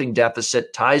 2-0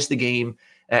 deficit, ties the game,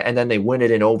 and then they win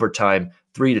it in overtime.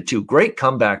 3-2. Great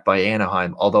comeback by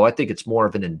Anaheim, although I think it's more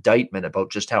of an indictment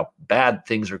about just how bad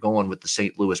things are going with the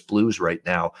St. Louis Blues right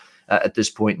now at this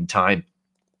point in time.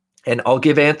 And I'll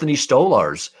give Anthony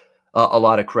Stolarz a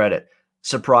lot of credit.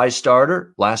 Surprise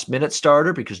starter, last-minute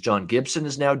starter, because John Gibson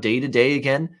is now day-to-day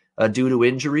again due to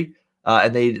injury.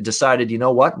 And they decided, you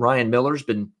know what? Ryan Miller's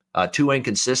been too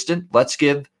inconsistent. Let's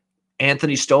give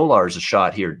Anthony Stolarz a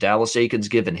shot here. Dallas Eakins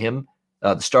given him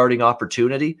the starting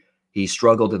opportunity. He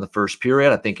struggled in the first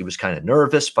period. I think he was kind of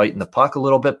nervous, fighting the puck a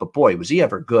little bit. But boy, was he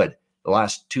ever good the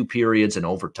last 2 periods in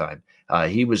overtime.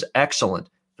 He was excellent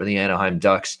for the Anaheim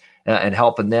Ducks and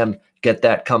helping them get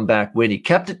that comeback win. He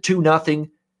kept it 2-0.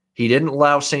 He didn't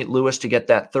allow St. Louis to get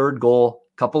that third goal.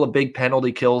 A couple of big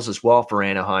penalty kills as well for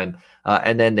Anaheim.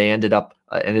 And then it ended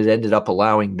up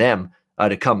allowing them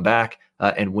to come back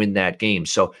and win that game.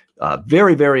 So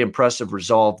very, very impressive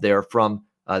resolve there from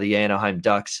the Anaheim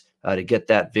Ducks to get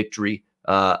that victory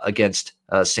against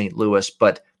St. Louis.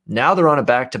 But now they're on a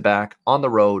back-to-back on the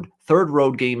road, third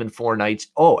road game in 4 nights.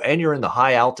 Oh, and you're in the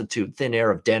high altitude, thin air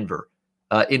of Denver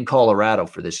in Colorado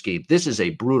for this game. This is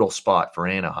a brutal spot for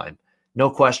Anaheim. No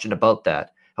question about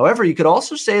that. However, you could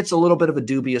also say it's a little bit of a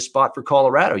dubious spot for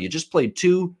Colorado. You just played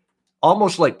 2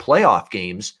 almost like playoff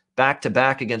games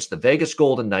back-to-back against the Vegas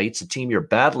Golden Knights, a team you're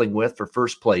battling with for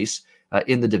first place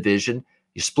in the division.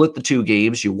 You split the 2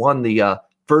 games. You won the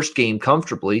first game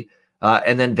comfortably.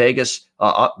 And then Vegas,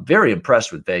 very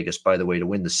impressed with Vegas, by the way, to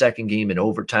win the second game in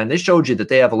overtime. They showed you that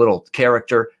they have a little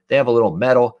character. They have a little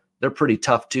mettle. They're pretty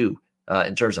tough, too,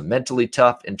 in terms of mentally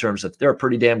tough, in terms of they're a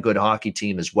pretty damn good hockey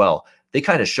team as well. They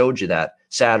kind of showed you that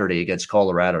Saturday against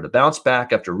Colorado to bounce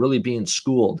back after really being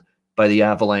schooled by the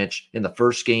Avalanche in the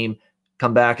first game,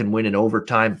 come back and win in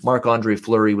overtime. Marc-Andre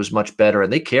Fleury was much better,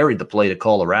 and they carried the play to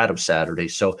Colorado Saturday.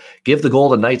 So give the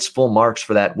Golden Knights full marks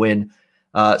for that win.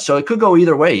 So it could go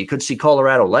either way. You could see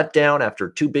Colorado let down after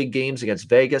 2 big games against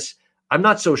Vegas. I'm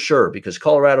not so sure because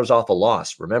Colorado's off a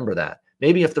loss. Remember that.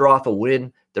 Maybe if they're off a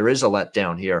win, there is a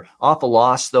letdown here. Off a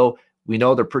loss, though, we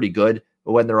know they're pretty good.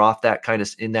 But when they're off that kind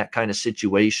of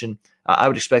situation, I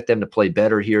would expect them to play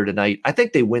better here tonight. I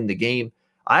think they win the game.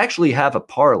 I actually have a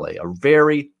parlay, a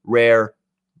very rare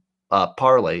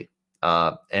parlay.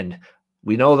 And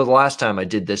we know that the last time I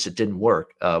did this, it didn't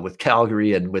work with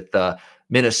Calgary and with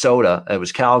Minnesota. It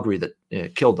was Calgary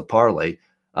that killed the parlay.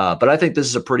 But I think this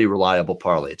is a pretty reliable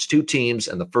parlay. It's 2 teams,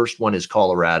 and the first one is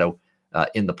Colorado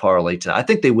in the parlay tonight. I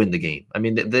think they win the game. I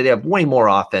mean, they have way more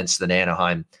offense than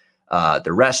Anaheim.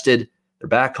 They're rested. They're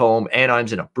back home.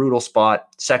 Anaheim's in a brutal spot.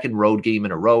 Second road game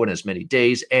in a row in as many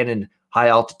days, and in high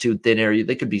altitude, thin area.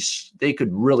 They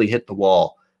could really hit the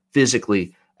wall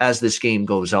physically as this game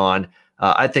goes on.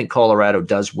 I think Colorado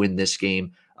does win this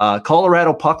game.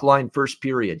 Colorado puck line first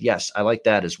period. Yes, I like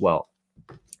that as well.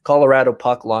 Colorado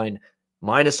puck line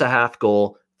 -0.5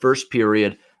 goal first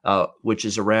period, which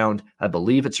is around, I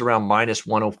believe it's around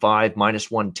 -105,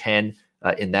 -110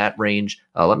 in that range.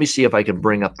 Let me see if I can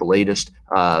bring up the latest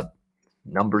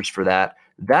numbers for that.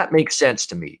 That makes sense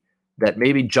to me, that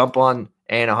maybe jump on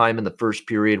Anaheim in the first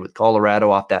period with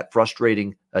Colorado off that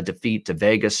frustrating defeat to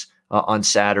Vegas on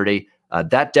Saturday.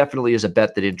 That definitely is a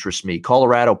bet that interests me.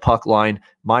 Colorado puck line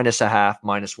 -0.5,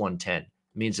 -110.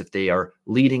 Means if they are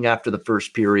leading after the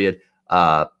first period,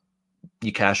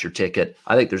 you cash your ticket.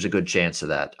 I think there's a good chance of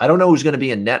that. I don't know who's going to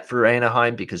be in net for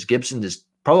Anaheim because Gibson is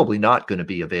probably not going to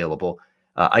be available.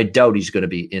 I doubt he's going to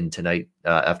be in tonight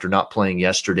after not playing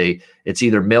yesterday. It's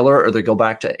either Miller or they go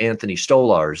back to Anthony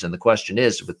Stolarz. And the question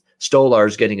is, with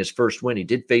Stolarz getting his first win, he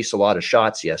did face a lot of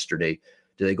shots yesterday.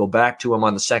 Do they go back to him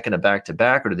on the second of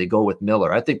back-to-back, or do they go with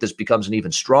Miller? I think this becomes an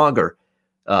even stronger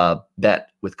bet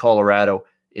with Colorado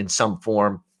in some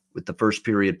form with the first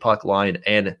period puck line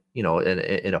and,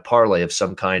 in a parlay of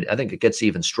some kind. I think it gets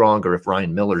even stronger if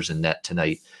Ryan Miller's in net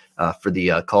tonight for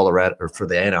the Colorado or for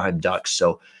the Anaheim Ducks.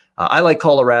 So I like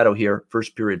Colorado here,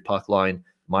 first period puck line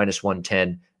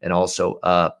 -110, and also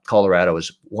Colorado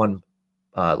is one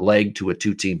leg to a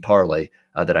 2-team parlay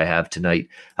that I have tonight.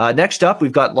 Next up,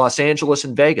 we've got Los Angeles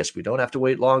and Vegas. We don't have to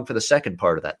wait long for the second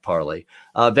part of that parlay.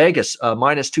 Vegas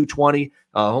 -220,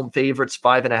 home favorites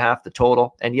 5.5 the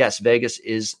total. And yes, Vegas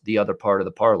is the other part of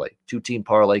the parlay. 2-team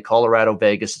parlay, Colorado,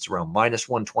 Vegas. It's around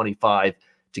 -125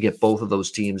 to get both of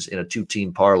those teams in a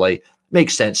 2-team parlay.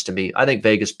 Makes sense to me. I think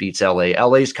Vegas beats LA.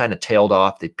 LA's kind of tailed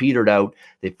off. They petered out.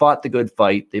 They fought the good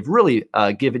fight. They've really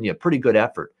given you a pretty good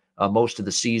effort most of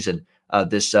the season,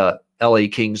 this LA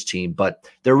Kings team, but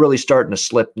they're really starting to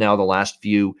slip now the last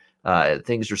few.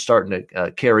 Things are starting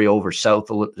to carry over south,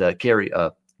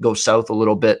 go south a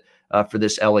little bit for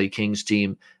this LA Kings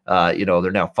team.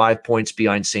 They're now 5 points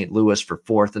behind St. Louis for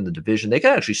fourth in the division. They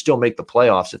can actually still make the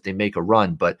playoffs if they make a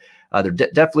run, but they're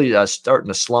definitely starting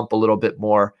to slump a little bit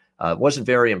more. Wasn't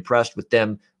very impressed with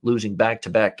them losing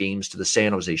back-to-back games to the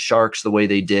San Jose Sharks the way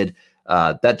they did.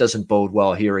 That doesn't bode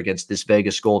well here against this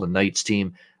Vegas Golden Knights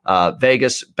team.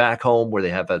 Vegas back home where they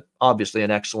have obviously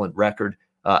an excellent record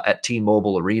at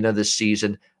T-Mobile Arena this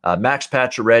season. Max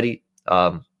Pacioretty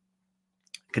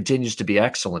continues to be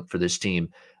excellent for this team.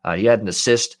 He had an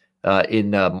assist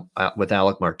with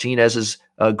Alec Martinez's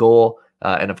goal.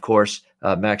 And of course,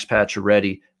 Max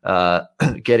Pacioretty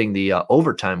getting the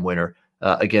overtime winner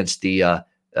against the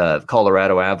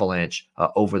Colorado Avalanche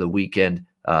over the weekend.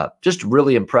 Just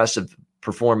really impressive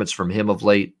performance from him of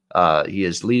late. He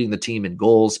is leading the team in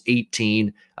goals,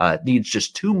 18. Needs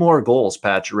just 2 more goals,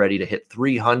 Pacioretty, to hit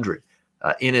 300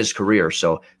 in his career.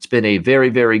 So it's been a very,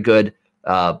 very good,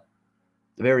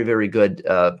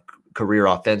 career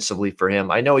offensively for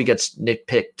him. I know he gets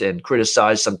nitpicked and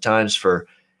criticized sometimes for,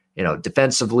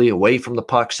 defensively away from the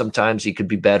puck. Sometimes he could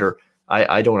be better.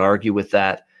 I don't argue with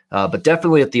that. But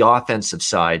definitely at the offensive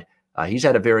side, he's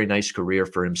had a very nice career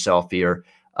for himself here.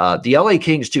 The LA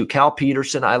Kings, too, Cal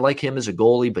Peterson, I like him as a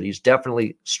goalie, but he's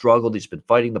definitely struggled. He's been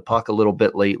fighting the puck a little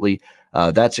bit lately.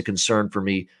 That's a concern for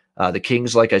me. The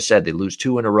Kings, like I said, they lose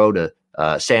 2 in a row to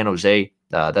San Jose.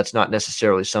 That's not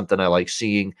necessarily something I like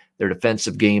seeing. Their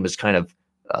defensive game has kind of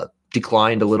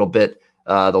declined a little bit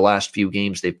the last few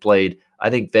games they've played. I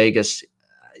think Vegas,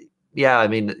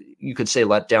 you could say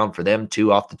let down for them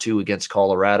too, off the 2 against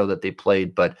Colorado that they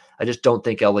played, but I just don't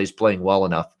think LA's playing well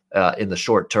enough in the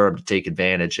short term to take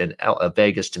advantage. And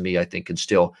Vegas, to me, I think can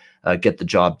still get the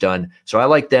job done. So I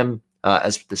like them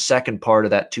as the second part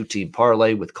of that 2-team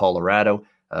parlay with Colorado.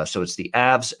 So it's the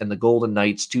Avs and the Golden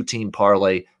Knights 2-team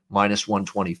parlay minus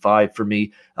 125 for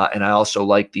me. And I also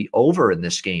like the over in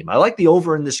this game. I like the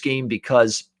over in this game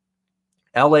because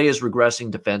LA is regressing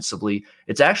defensively.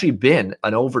 It's actually been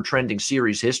an over-trending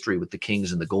series history with the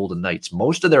Kings and the Golden Knights.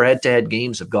 Most of their head-to-head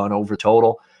games have gone over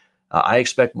total. I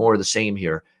expect more of the same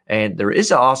here. And there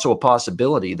is also a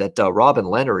possibility that Robin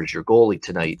Lehner is your goalie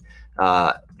tonight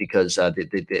because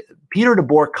Peter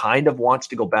DeBoer kind of wants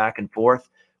to go back and forth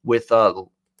with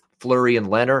Fleury and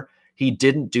Lehner. He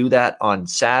didn't do that on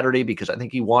Saturday because I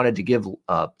think he wanted to give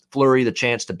Fleury the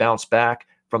chance to bounce back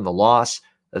from the loss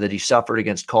that he suffered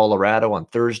against Colorado on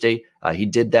Thursday. He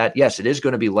did that. Yes, it is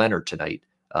going to be Lehner tonight.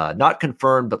 Not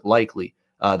confirmed, but likely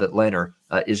that Lehner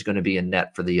is going to be in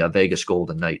net for the Vegas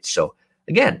Golden Knights. So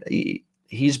again,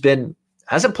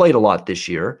 hasn't played a lot this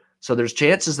year. So there's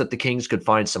chances that the Kings could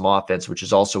find some offense, which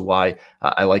is also why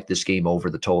I like this game over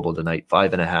the total tonight,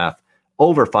 5.5,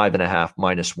 over 5.5,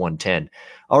 minus 110.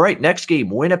 All right, next game,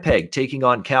 Winnipeg taking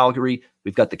on Calgary.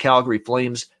 We've got the Calgary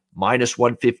Flames minus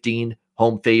 115.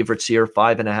 Home favorites here,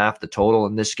 5.5 the total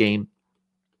in this game.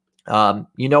 It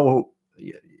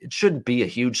shouldn't be a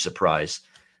huge surprise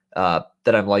that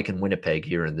I'm liking Winnipeg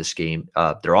here in this game.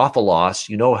 They're off a loss.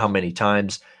 You know how many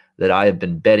times that I have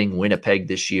been betting Winnipeg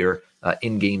this year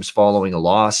in games following a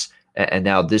loss. And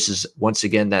now this is once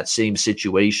again that same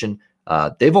situation.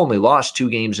 They've only lost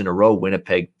 2 games in a row,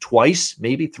 Winnipeg, twice,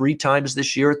 maybe 3 times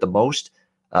this year at the most.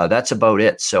 That's about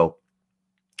it. So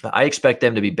I expect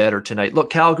them to be better tonight. Look,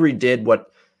 Calgary did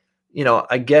what,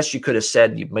 I guess you could have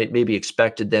said you maybe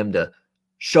expected them to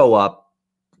show up,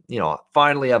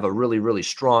 finally have a really, really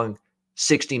strong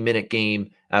 60-minute game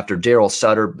after Daryl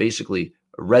Sutter basically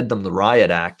read them the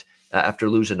riot act after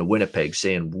losing to Winnipeg,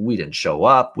 saying we didn't show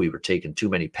up, we were taking too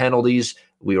many penalties,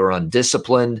 we were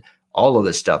undisciplined, all of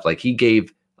this stuff. Like he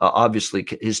gave, obviously,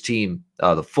 his team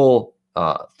the full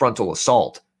frontal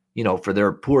assault, for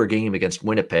their poor game against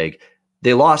Winnipeg.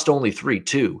 They lost only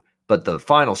 3-2, but the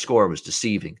final score was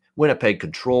deceiving. Winnipeg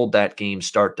controlled that game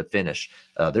start to finish.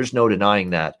 There's no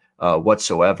denying that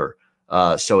whatsoever.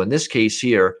 So in this case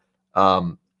here,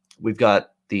 we've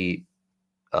got the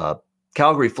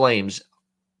Calgary Flames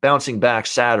bouncing back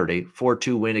Saturday,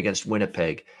 4-2 win against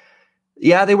Winnipeg.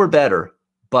 Yeah, they were better,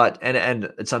 but and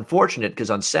it's unfortunate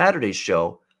because on Saturday's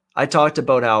show, I talked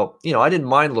about how, I didn't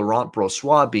mind Laurent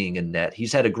Brossoit being in net.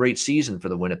 He's had a great season for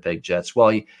the Winnipeg Jets.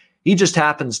 Well, he just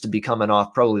happens to be coming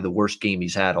off probably the worst game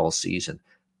he's had all season.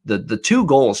 The 2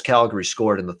 goals Calgary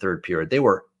scored in the third period, they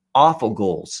were awful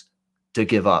goals to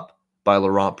give up by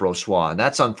Laurent Brossoit. And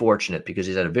that's unfortunate because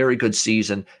he's had a very good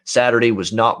season. Saturday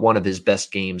was not one of his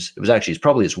best games. It was actually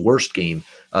probably his worst game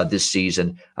this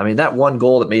season. I mean, that one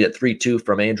goal that made it 3-2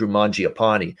 from Andrew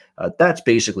Mangiapane, that's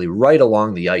basically right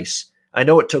along the ice. I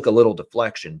know it took a little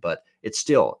deflection, but it's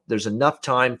still, there's enough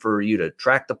time for you to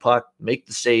track the puck, make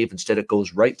the save. Instead, it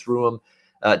goes right through him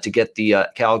to get the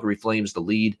Calgary Flames the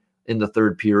lead in the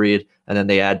third period, and then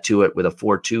they add to it with a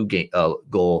 4-2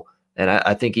 goal. And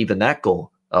I think even that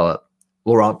goal,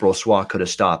 Laurent Brossoit could have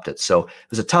stopped it. So it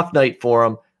was a tough night for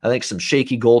him. I think some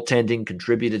shaky goaltending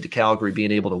contributed to Calgary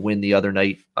being able to win the other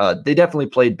night. They definitely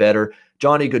played better.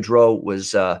 Johnny Gaudreau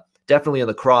was definitely in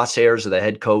the crosshairs of the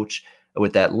head coach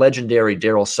with that legendary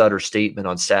Daryl Sutter statement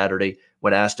on Saturday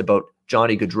when asked about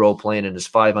Johnny Gaudreau playing in his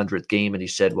 500th game. And he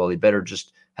said, well, he better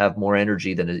just have more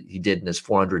energy than he did in his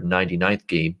 499th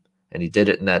game. And he did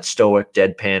it in that stoic,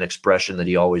 deadpan expression that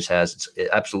he always has. It's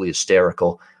absolutely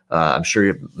hysterical. I'm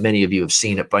sure many of you have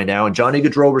seen it by now. And Johnny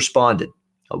Gaudreau responded.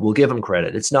 We'll give him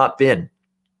credit. It's not been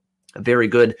a very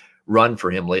good run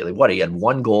for him lately. He had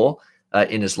 1 goal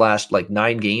in his last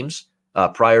 9 games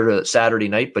prior to Saturday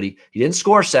night, but he didn't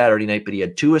score Saturday night, but he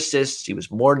had 2 assists. He was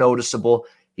more noticeable.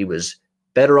 He was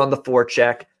better on the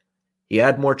forecheck. He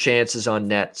had more chances on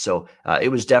net. So it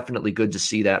was definitely good to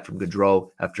see that from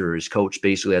Gaudreau after his coach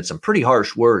basically had some pretty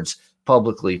harsh words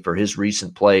publicly for his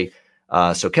recent play.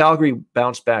 So Calgary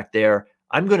bounced back there.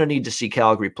 I'm going to need to see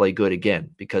Calgary play good again,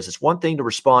 because it's one thing to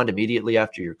respond immediately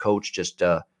after your coach just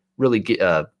really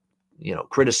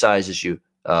criticizes you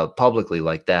publicly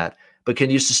like that. But can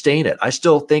you sustain it? I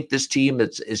still think this team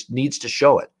needs to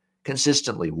show it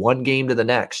consistently, one game to the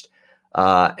next.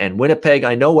 And Winnipeg,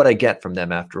 I know what I get from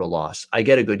them after a loss. I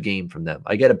get a good game from them.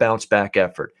 I get a bounce back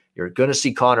effort. You're going to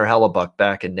see Connor Hellebuck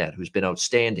back in net, who's been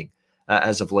outstanding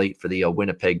as of late for the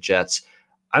Winnipeg Jets.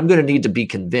 I'm going to need to be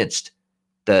convinced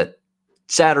that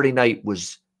Saturday night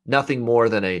was nothing more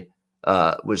than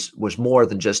was more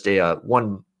than just a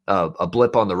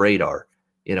blip on the radar,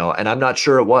 and I'm not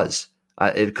sure it was.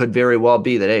 It could very well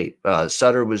be that,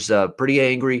 Sutter was pretty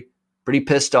angry, pretty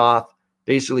pissed off,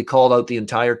 basically called out the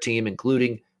entire team,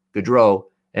 including Gaudreau,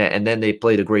 and then they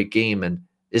played a great game. And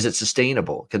is it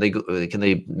sustainable? Can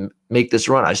they make this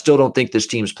run? I still don't think this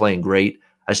team's playing great.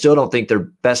 I still don't think their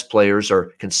best players are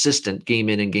consistent game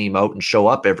in and game out and show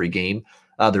up every game.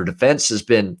 Their defense has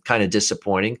been kind of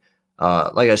disappointing.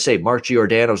 Like I say, Mark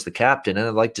Giordano's the captain, and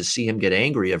I'd like to see him get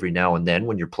angry every now and then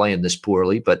when you're playing this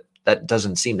poorly, but that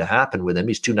doesn't seem to happen with him.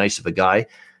 He's too nice of a guy.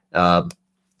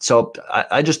 So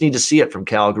I just need to see it from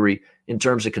Calgary in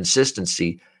terms of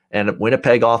consistency. And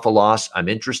Winnipeg off a loss, I'm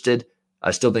interested. I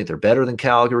still think they're better than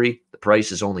Calgary. The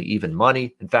price is only even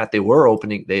money. In fact, they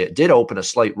did open a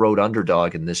slight road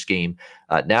underdog in this game.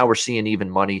 Now we're seeing even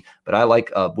money, but I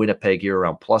like Winnipeg here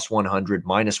around plus 100,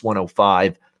 minus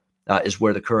 105 is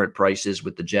where the current price is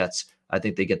with the Jets. I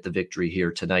think they get the victory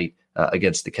here tonight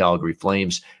against the Calgary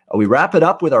Flames. We wrap it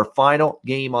up with our final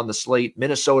game on the slate,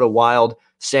 Minnesota Wild,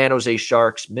 San Jose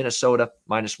Sharks. Minnesota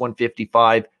minus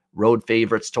 155, road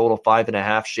favorites, total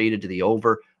 5.5 shaded to the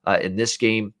over in this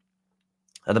game.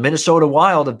 The Minnesota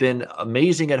Wild have been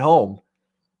amazing at home.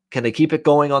 Can they keep it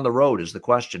going on the road is the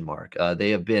question mark.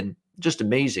 They have been just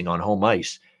amazing on home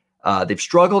ice. They've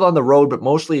struggled on the road, but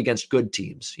mostly against good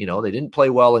teams. They didn't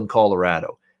play well in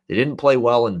Colorado. They didn't play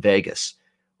well in Vegas.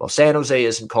 Well, San Jose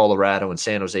isn't Colorado and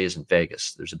San Jose isn't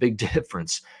Vegas. There's a big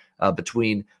difference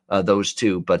between those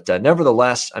two. But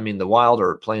nevertheless, the Wild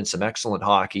are playing some excellent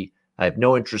hockey. I have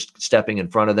no interest stepping in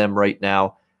front of them right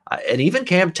now. And even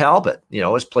Cam Talbot,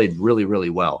 has played really, really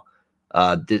well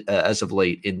as of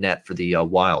late in net for the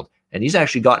Wild. And he's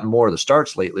actually gotten more of the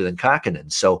starts lately than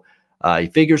Kakkonen. So he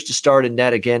figures to start in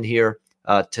net again here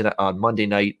on Monday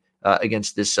night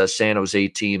against this San Jose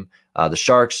team. The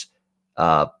Sharks,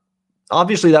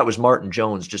 obviously that was Martin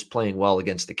Jones just playing well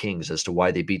against the Kings as to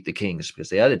why they beat the Kings, because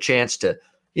they had a chance to,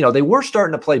 they were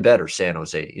starting to play better, San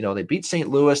Jose. They beat St.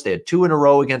 Louis. They had 2 in a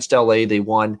row against LA. They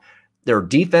won. Their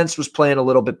defense was playing a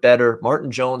little bit better.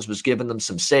 Martin Jones was giving them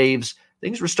some saves.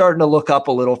 Things were starting to look up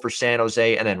a little for San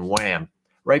Jose, and then wham,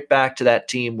 right back to that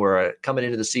team where coming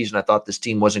into the season, I thought this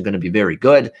team wasn't going to be very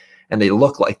good, and they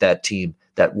look like that team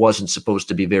that wasn't supposed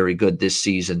to be very good this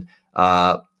season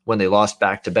when they lost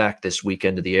back-to-back this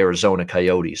weekend to the Arizona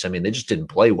Coyotes. They just didn't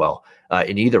play well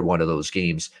in either one of those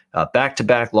games.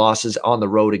 Back-to-back losses on the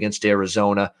road against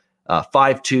Arizona,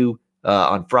 5-2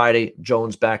 on Friday.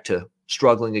 Jones back to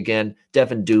struggling again.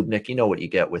 Devin Dubnyk, you know what you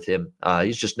get with him.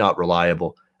 He's just not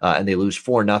reliable, and they lose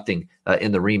 4-0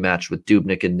 in the rematch with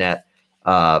Dubnyk in net.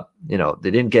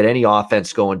 They didn't get any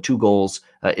offense going, 2 goals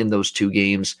in those 2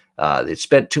 games. They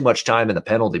spent too much time in the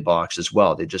penalty box as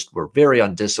well. They just were very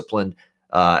undisciplined,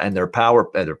 and their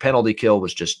penalty kill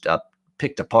was just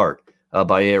picked apart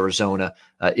by Arizona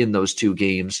in those 2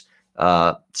 games.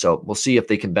 So we'll see if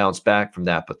they can bounce back from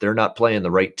that, but they're not playing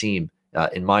the right team,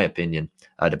 in my opinion,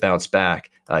 to bounce back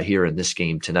here in this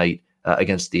game tonight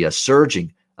against the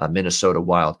surging Minnesota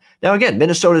Wild. Now, again,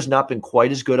 Minnesota's not been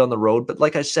quite as good on the road, but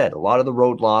like I said, a lot of the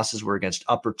road losses were against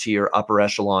upper tier, upper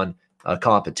echelon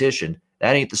competition.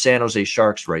 That ain't the San Jose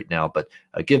Sharks right now, but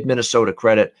give Minnesota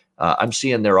credit. I'm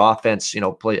seeing their offense,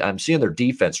 play. I'm seeing their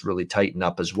defense really tighten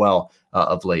up as well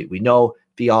of late. We know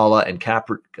Fiala and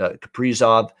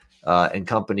Kaprizov and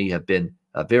company have been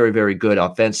very, very good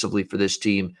offensively for this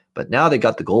team, but now they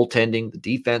got the goaltending. The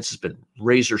defense has been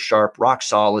razor sharp, rock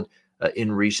solid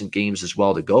in recent games as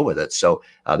well to go with it. So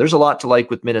there's a lot to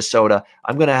like with Minnesota.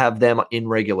 I'm going to have them in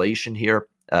regulation here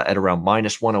at around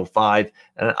 -105.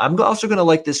 And I'm also going to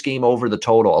like this game over the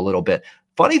total a little bit.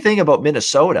 Funny thing about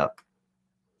Minnesota,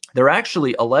 they're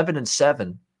actually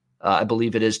 11-7, I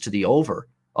believe it is, to the over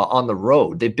on the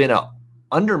road. They've been a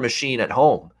under machine at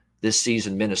home this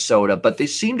season, Minnesota, but they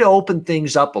seem to open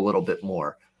things up a little bit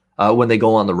more when they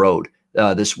go on the road,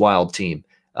 this Wild team,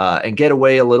 and get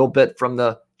away a little bit from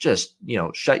the just,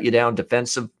 shut you down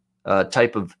defensive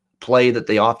type of play that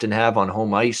they often have on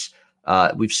home ice.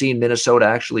 We've seen Minnesota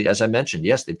actually, as I mentioned,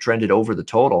 yes, they've trended over the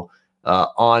total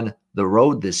on the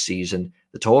road this season.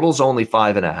 The total's only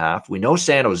 5.5. We know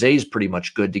San Jose is pretty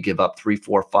much good to give up 3,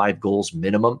 4, 5 goals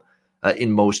minimum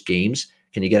in most games.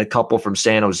 Can you get a couple from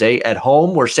San Jose at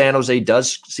home, where San Jose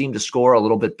does seem to score a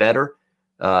little bit better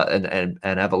and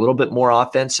have a little bit more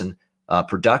offense and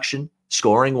production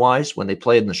scoring wise when they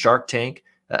play in the Shark Tank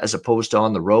as opposed to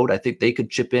on the road? I think they could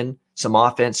chip in some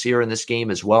offense here in this game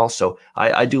as well. So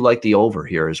I do like the over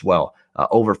here as well.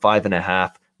 Over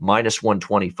 5.5,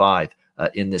 -125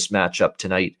 in this matchup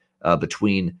tonight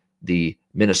between the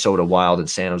Minnesota Wild and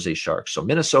San Jose Sharks. So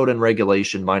Minnesota in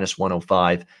regulation,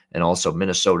 -105, and also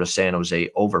Minnesota San Jose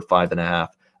over 5.5,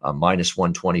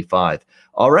 -125.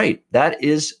 All right, that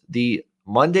is the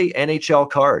Monday NHL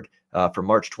card for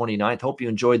March 29th. Hope you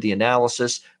enjoyed the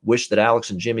analysis. Wish that Alex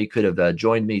and Jimmy could have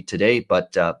joined me today,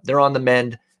 but they're on the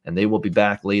mend, and they will be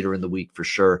back later in the week for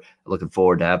sure. Looking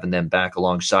forward to having them back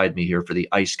alongside me here for the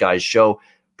Ice Guys show,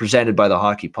 presented by the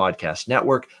Hockey Podcast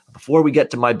Network. Before we get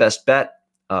to my best bet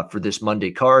for this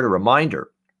Monday card, a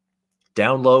reminder,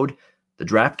 download the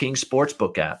DraftKings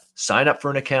Sportsbook app. Sign up for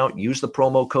an account. Use the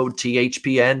promo code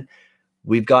THPN.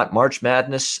 We've got March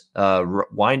Madness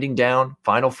winding down,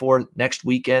 Final Four next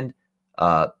weekend,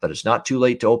 but it's not too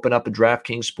late to open up a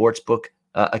DraftKings Sportsbook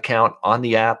account on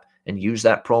the app and use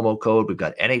that promo code. We've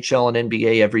got NHL and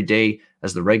NBA every day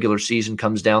as the regular season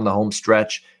comes down the home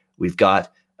stretch. We've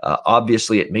got,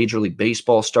 obviously, at Major League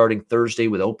Baseball starting Thursday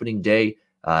with opening day.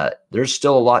 There's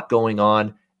still a lot going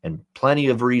on and plenty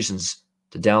of reasons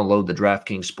to download the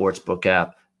DraftKings Sportsbook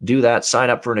app. Do that.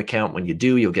 Sign up for an account. When you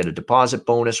do, you'll get a deposit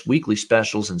bonus, weekly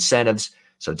specials, incentives.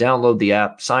 So download the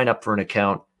app, sign up for an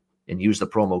account, and use the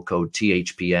promo code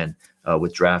THPN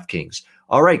with DraftKings.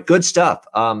 All right, good stuff.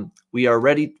 We are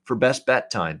ready for best bet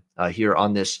time here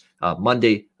on this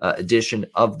Monday edition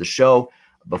of the show.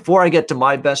 Before I get to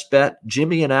my best bet,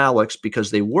 Jimmy and Alex,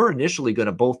 because they were initially going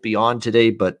to both be on today,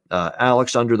 but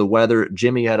Alex under the weather,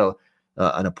 Jimmy had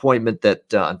an appointment that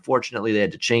unfortunately they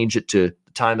had to change it to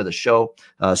the time of the show.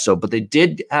 But they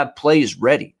did have plays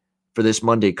ready for this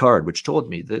Monday card, which told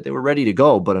me that they were ready to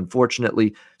go, but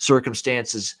unfortunately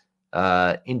circumstances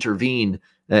intervened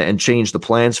and changed the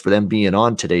plans for them being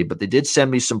on today. But they did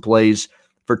send me some plays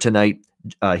for tonight.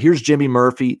 Here's Jimmy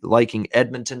Murphy liking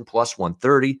Edmonton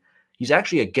 +130. He's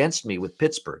actually against me with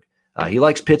Pittsburgh. He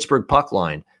likes Pittsburgh puck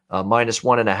line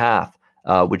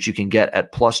 -1.5, which you can get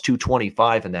at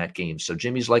 +225 in that game. So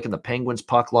Jimmy's liking the Penguins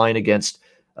puck line against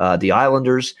the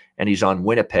Islanders, and he's on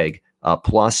Winnipeg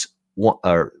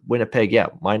Winnipeg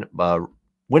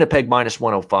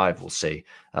 -105. We'll say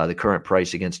the current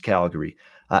price against Calgary.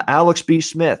 Alex B.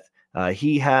 Smith,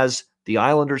 he has the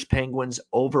Islanders Penguins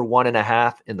over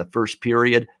 1.5 in the first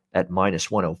period at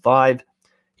 -105.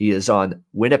 He is on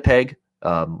Winnipeg,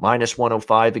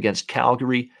 -105 against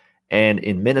Calgary. And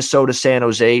in Minnesota, San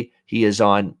Jose, he is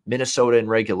on Minnesota in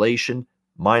regulation,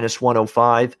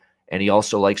 -105. And he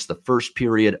also likes the first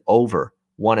period over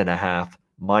 1.5,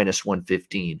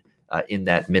 -115 in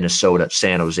that Minnesota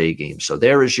San Jose game. So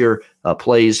there is your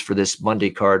plays for this Monday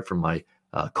card from my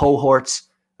cohorts,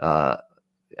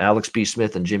 Alex B.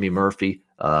 Smith and Jimmy Murphy.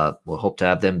 We'll hope to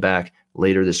have them back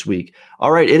later this week.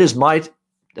 All right, it is my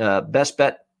best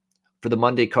bet for the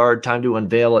Monday card. Time to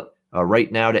unveil it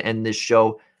right now to end this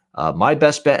show. My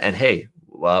best bet, and hey,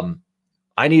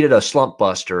 I needed a slump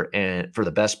buster and for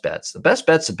the best bets. The best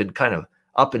bets have been kind of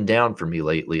up and down for me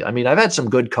lately. I mean, I've had some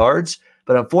good cards,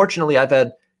 but unfortunately, I've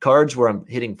had cards where I'm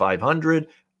hitting 500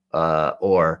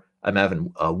 or I'm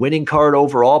having a winning card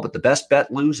overall, but the best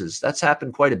bet loses. That's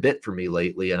happened quite a bit for me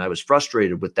lately, and I was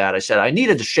frustrated with that. I said I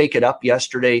needed to shake it up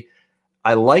yesterday.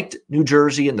 I liked New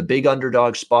Jersey in the big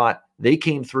underdog spot. They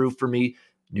came through for me.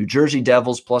 New Jersey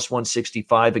Devils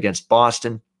 +165 against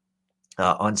Boston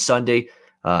on Sunday.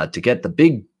 to get the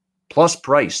big plus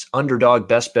price underdog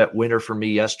best bet winner for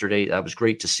me yesterday. That was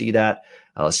great to see that.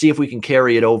 Let's see if we can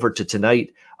carry it over to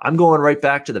tonight. I'm going right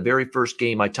back to the very first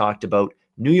game I talked about.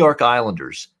 New York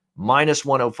Islanders, minus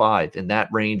 105 in that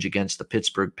range against the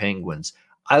Pittsburgh Penguins.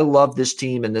 I love this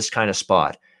team in this kind of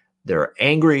spot. They're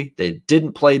angry. They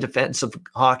didn't play defensive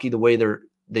hockey the way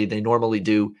they normally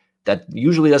do. That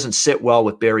usually doesn't sit well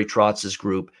with Barry Trotz's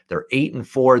group. They're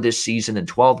 8-4 this season in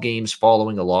 12 games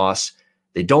following a loss.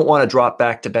 They don't want to drop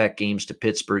back-to-back games to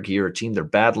Pittsburgh here, a team they're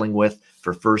battling with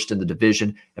for first in the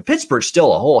division. And Pittsburgh's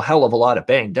still a whole hell of a lot of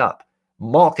banged up.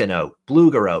 Malkin out,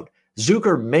 Bluger out.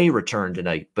 Zucker may return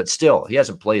tonight, but still, he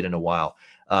hasn't played in a while.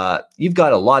 You've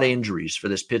got a lot of injuries for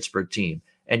this Pittsburgh team.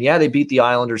 And yeah, they beat the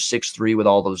Islanders 6-3 with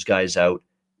all those guys out.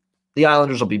 The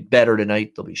Islanders will be better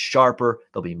tonight. They'll be sharper.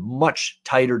 They'll be much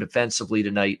tighter defensively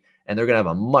tonight. And they're going to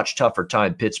have a much tougher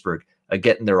time, Pittsburgh,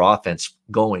 getting their offense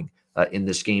going in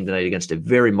this game tonight against a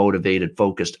very motivated,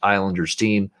 focused Islanders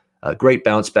team. A great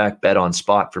bounce back bet on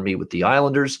spot for me with the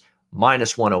Islanders,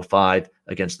 minus 105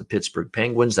 against the Pittsburgh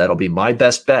Penguins. That'll be my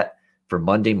best bet for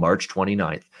Monday, March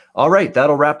 29th. All right,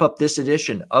 that'll wrap up this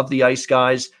edition of the Ice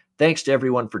Guys. Thanks to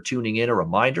everyone for tuning in. A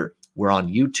reminder, we're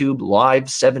on YouTube live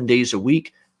 7 days a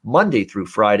week, Monday through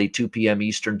Friday, 2 p.m.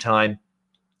 Eastern Time,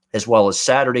 as well as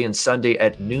Saturday and Sunday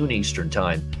at noon Eastern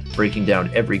Time, breaking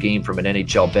down every game from an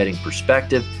NHL betting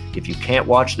perspective. If you can't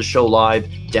watch the show live,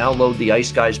 download the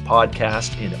Ice Guys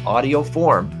podcast in audio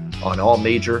form on all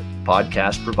major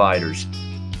podcast providers.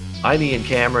 I'm Ian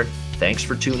Cameron. Thanks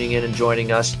for tuning in and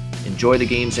joining us. Enjoy the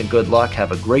games and good luck.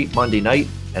 Have a great Monday night,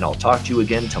 and I'll talk to you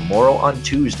again tomorrow on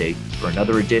Tuesday for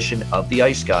another edition of the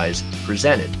Ice Guys,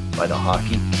 presented by the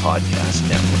Hockey Podcast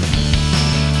Network.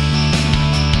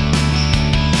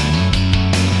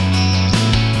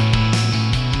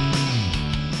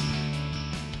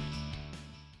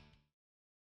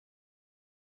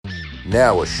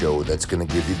 Now a show that's going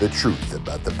to give you the truth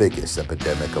about the biggest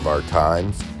epidemic of our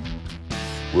times.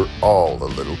 We're all a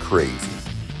little crazy.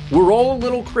 We're All a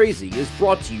Little Crazy is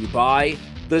brought to you by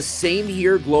the Same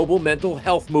Here Global Mental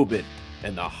Health Movement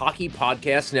and the Hockey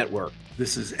Podcast Network.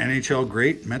 This is NHL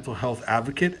great mental health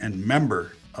advocate and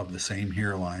member of the Same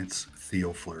Here Alliance,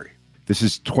 Theo Fleury. This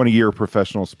is 20-year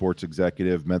professional sports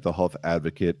executive, mental health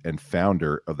advocate, and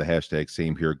founder of the hashtag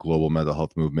Same Here Global Mental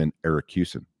Health Movement, Eric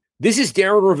Hewson. This is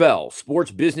Darren Ravel,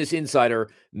 sports business insider,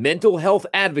 mental health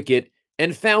advocate,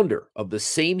 and founder of the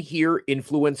Same Here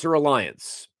Influencer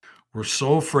Alliance. We're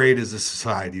so afraid as a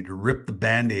society to rip the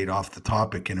Band-Aid off the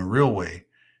topic in a real way.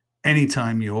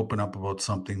 Anytime you open up about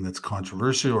something that's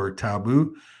controversial or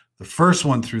taboo, the first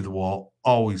one through the wall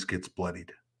always gets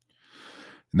bloodied.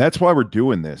 And that's why we're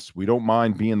doing this. We don't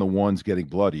mind being the ones getting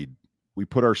bloodied. We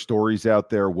put our stories out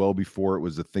there well before it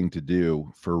was a thing to do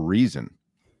for a reason.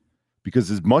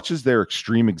 Because as much as they're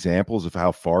extreme examples of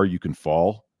how far you can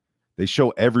fall, they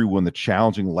show everyone the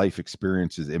challenging life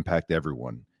experiences impact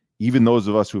everyone, even those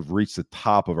of us who have reached the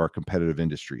top of our competitive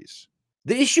industries.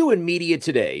 The issue in media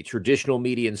today, traditional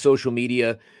media and social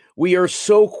media, we are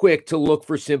so quick to look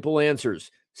for simple answers,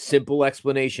 simple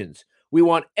explanations. We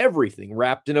want everything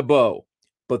wrapped in a bow.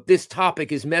 But this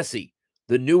topic is messy.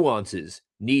 The nuances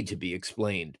need to be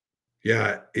explained.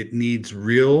 Yeah, it needs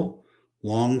real,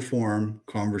 long-form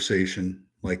conversation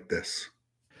like this.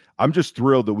 I'm just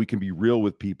thrilled that we can be real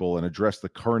with people and address the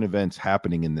current events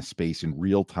happening in this space in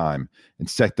real time and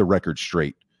set the record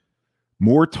straight.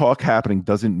 More talk happening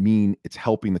doesn't mean it's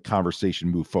helping the conversation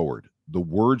move forward. The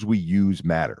words we use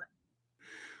matter.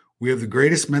 We have the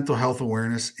greatest mental health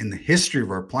awareness in the history of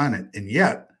our planet, and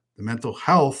yet the mental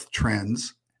health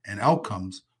trends and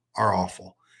outcomes are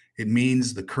awful. It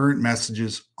means the current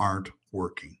messages aren't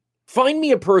working. Find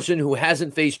me a person who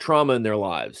hasn't faced trauma in their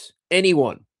lives.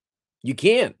 Anyone. You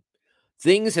can.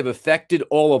 Things have affected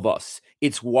all of us.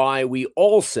 It's why we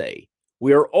all say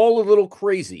we are all a little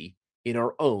crazy in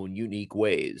our own unique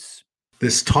ways.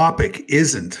 This topic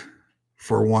isn't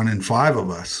for 1 in 5 of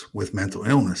us with mental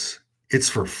illness. It's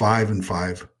for 5 in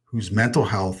 5 whose mental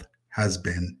health has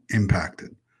been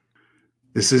impacted.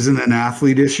 This isn't an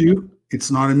athlete issue.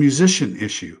 It's not a musician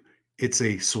issue. It's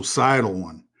a societal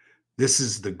one. This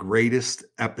is the greatest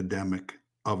epidemic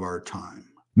of our time.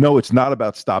 No, it's not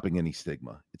about stopping any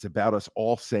stigma. It's about us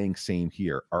all saying same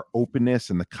here. Our openness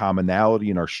and the commonality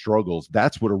in our struggles,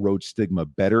 that's what erodes stigma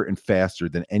better and faster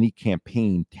than any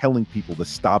campaign telling people to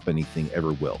stop anything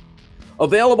ever will.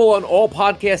 Available on all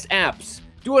podcast apps.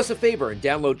 Do us a favor and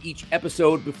download each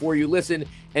episode before you listen.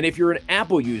 And if you're an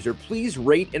Apple user, please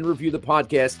rate and review the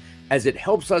podcast, as it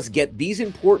helps us get these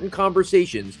important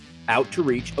conversations out to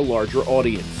reach a larger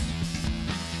audience.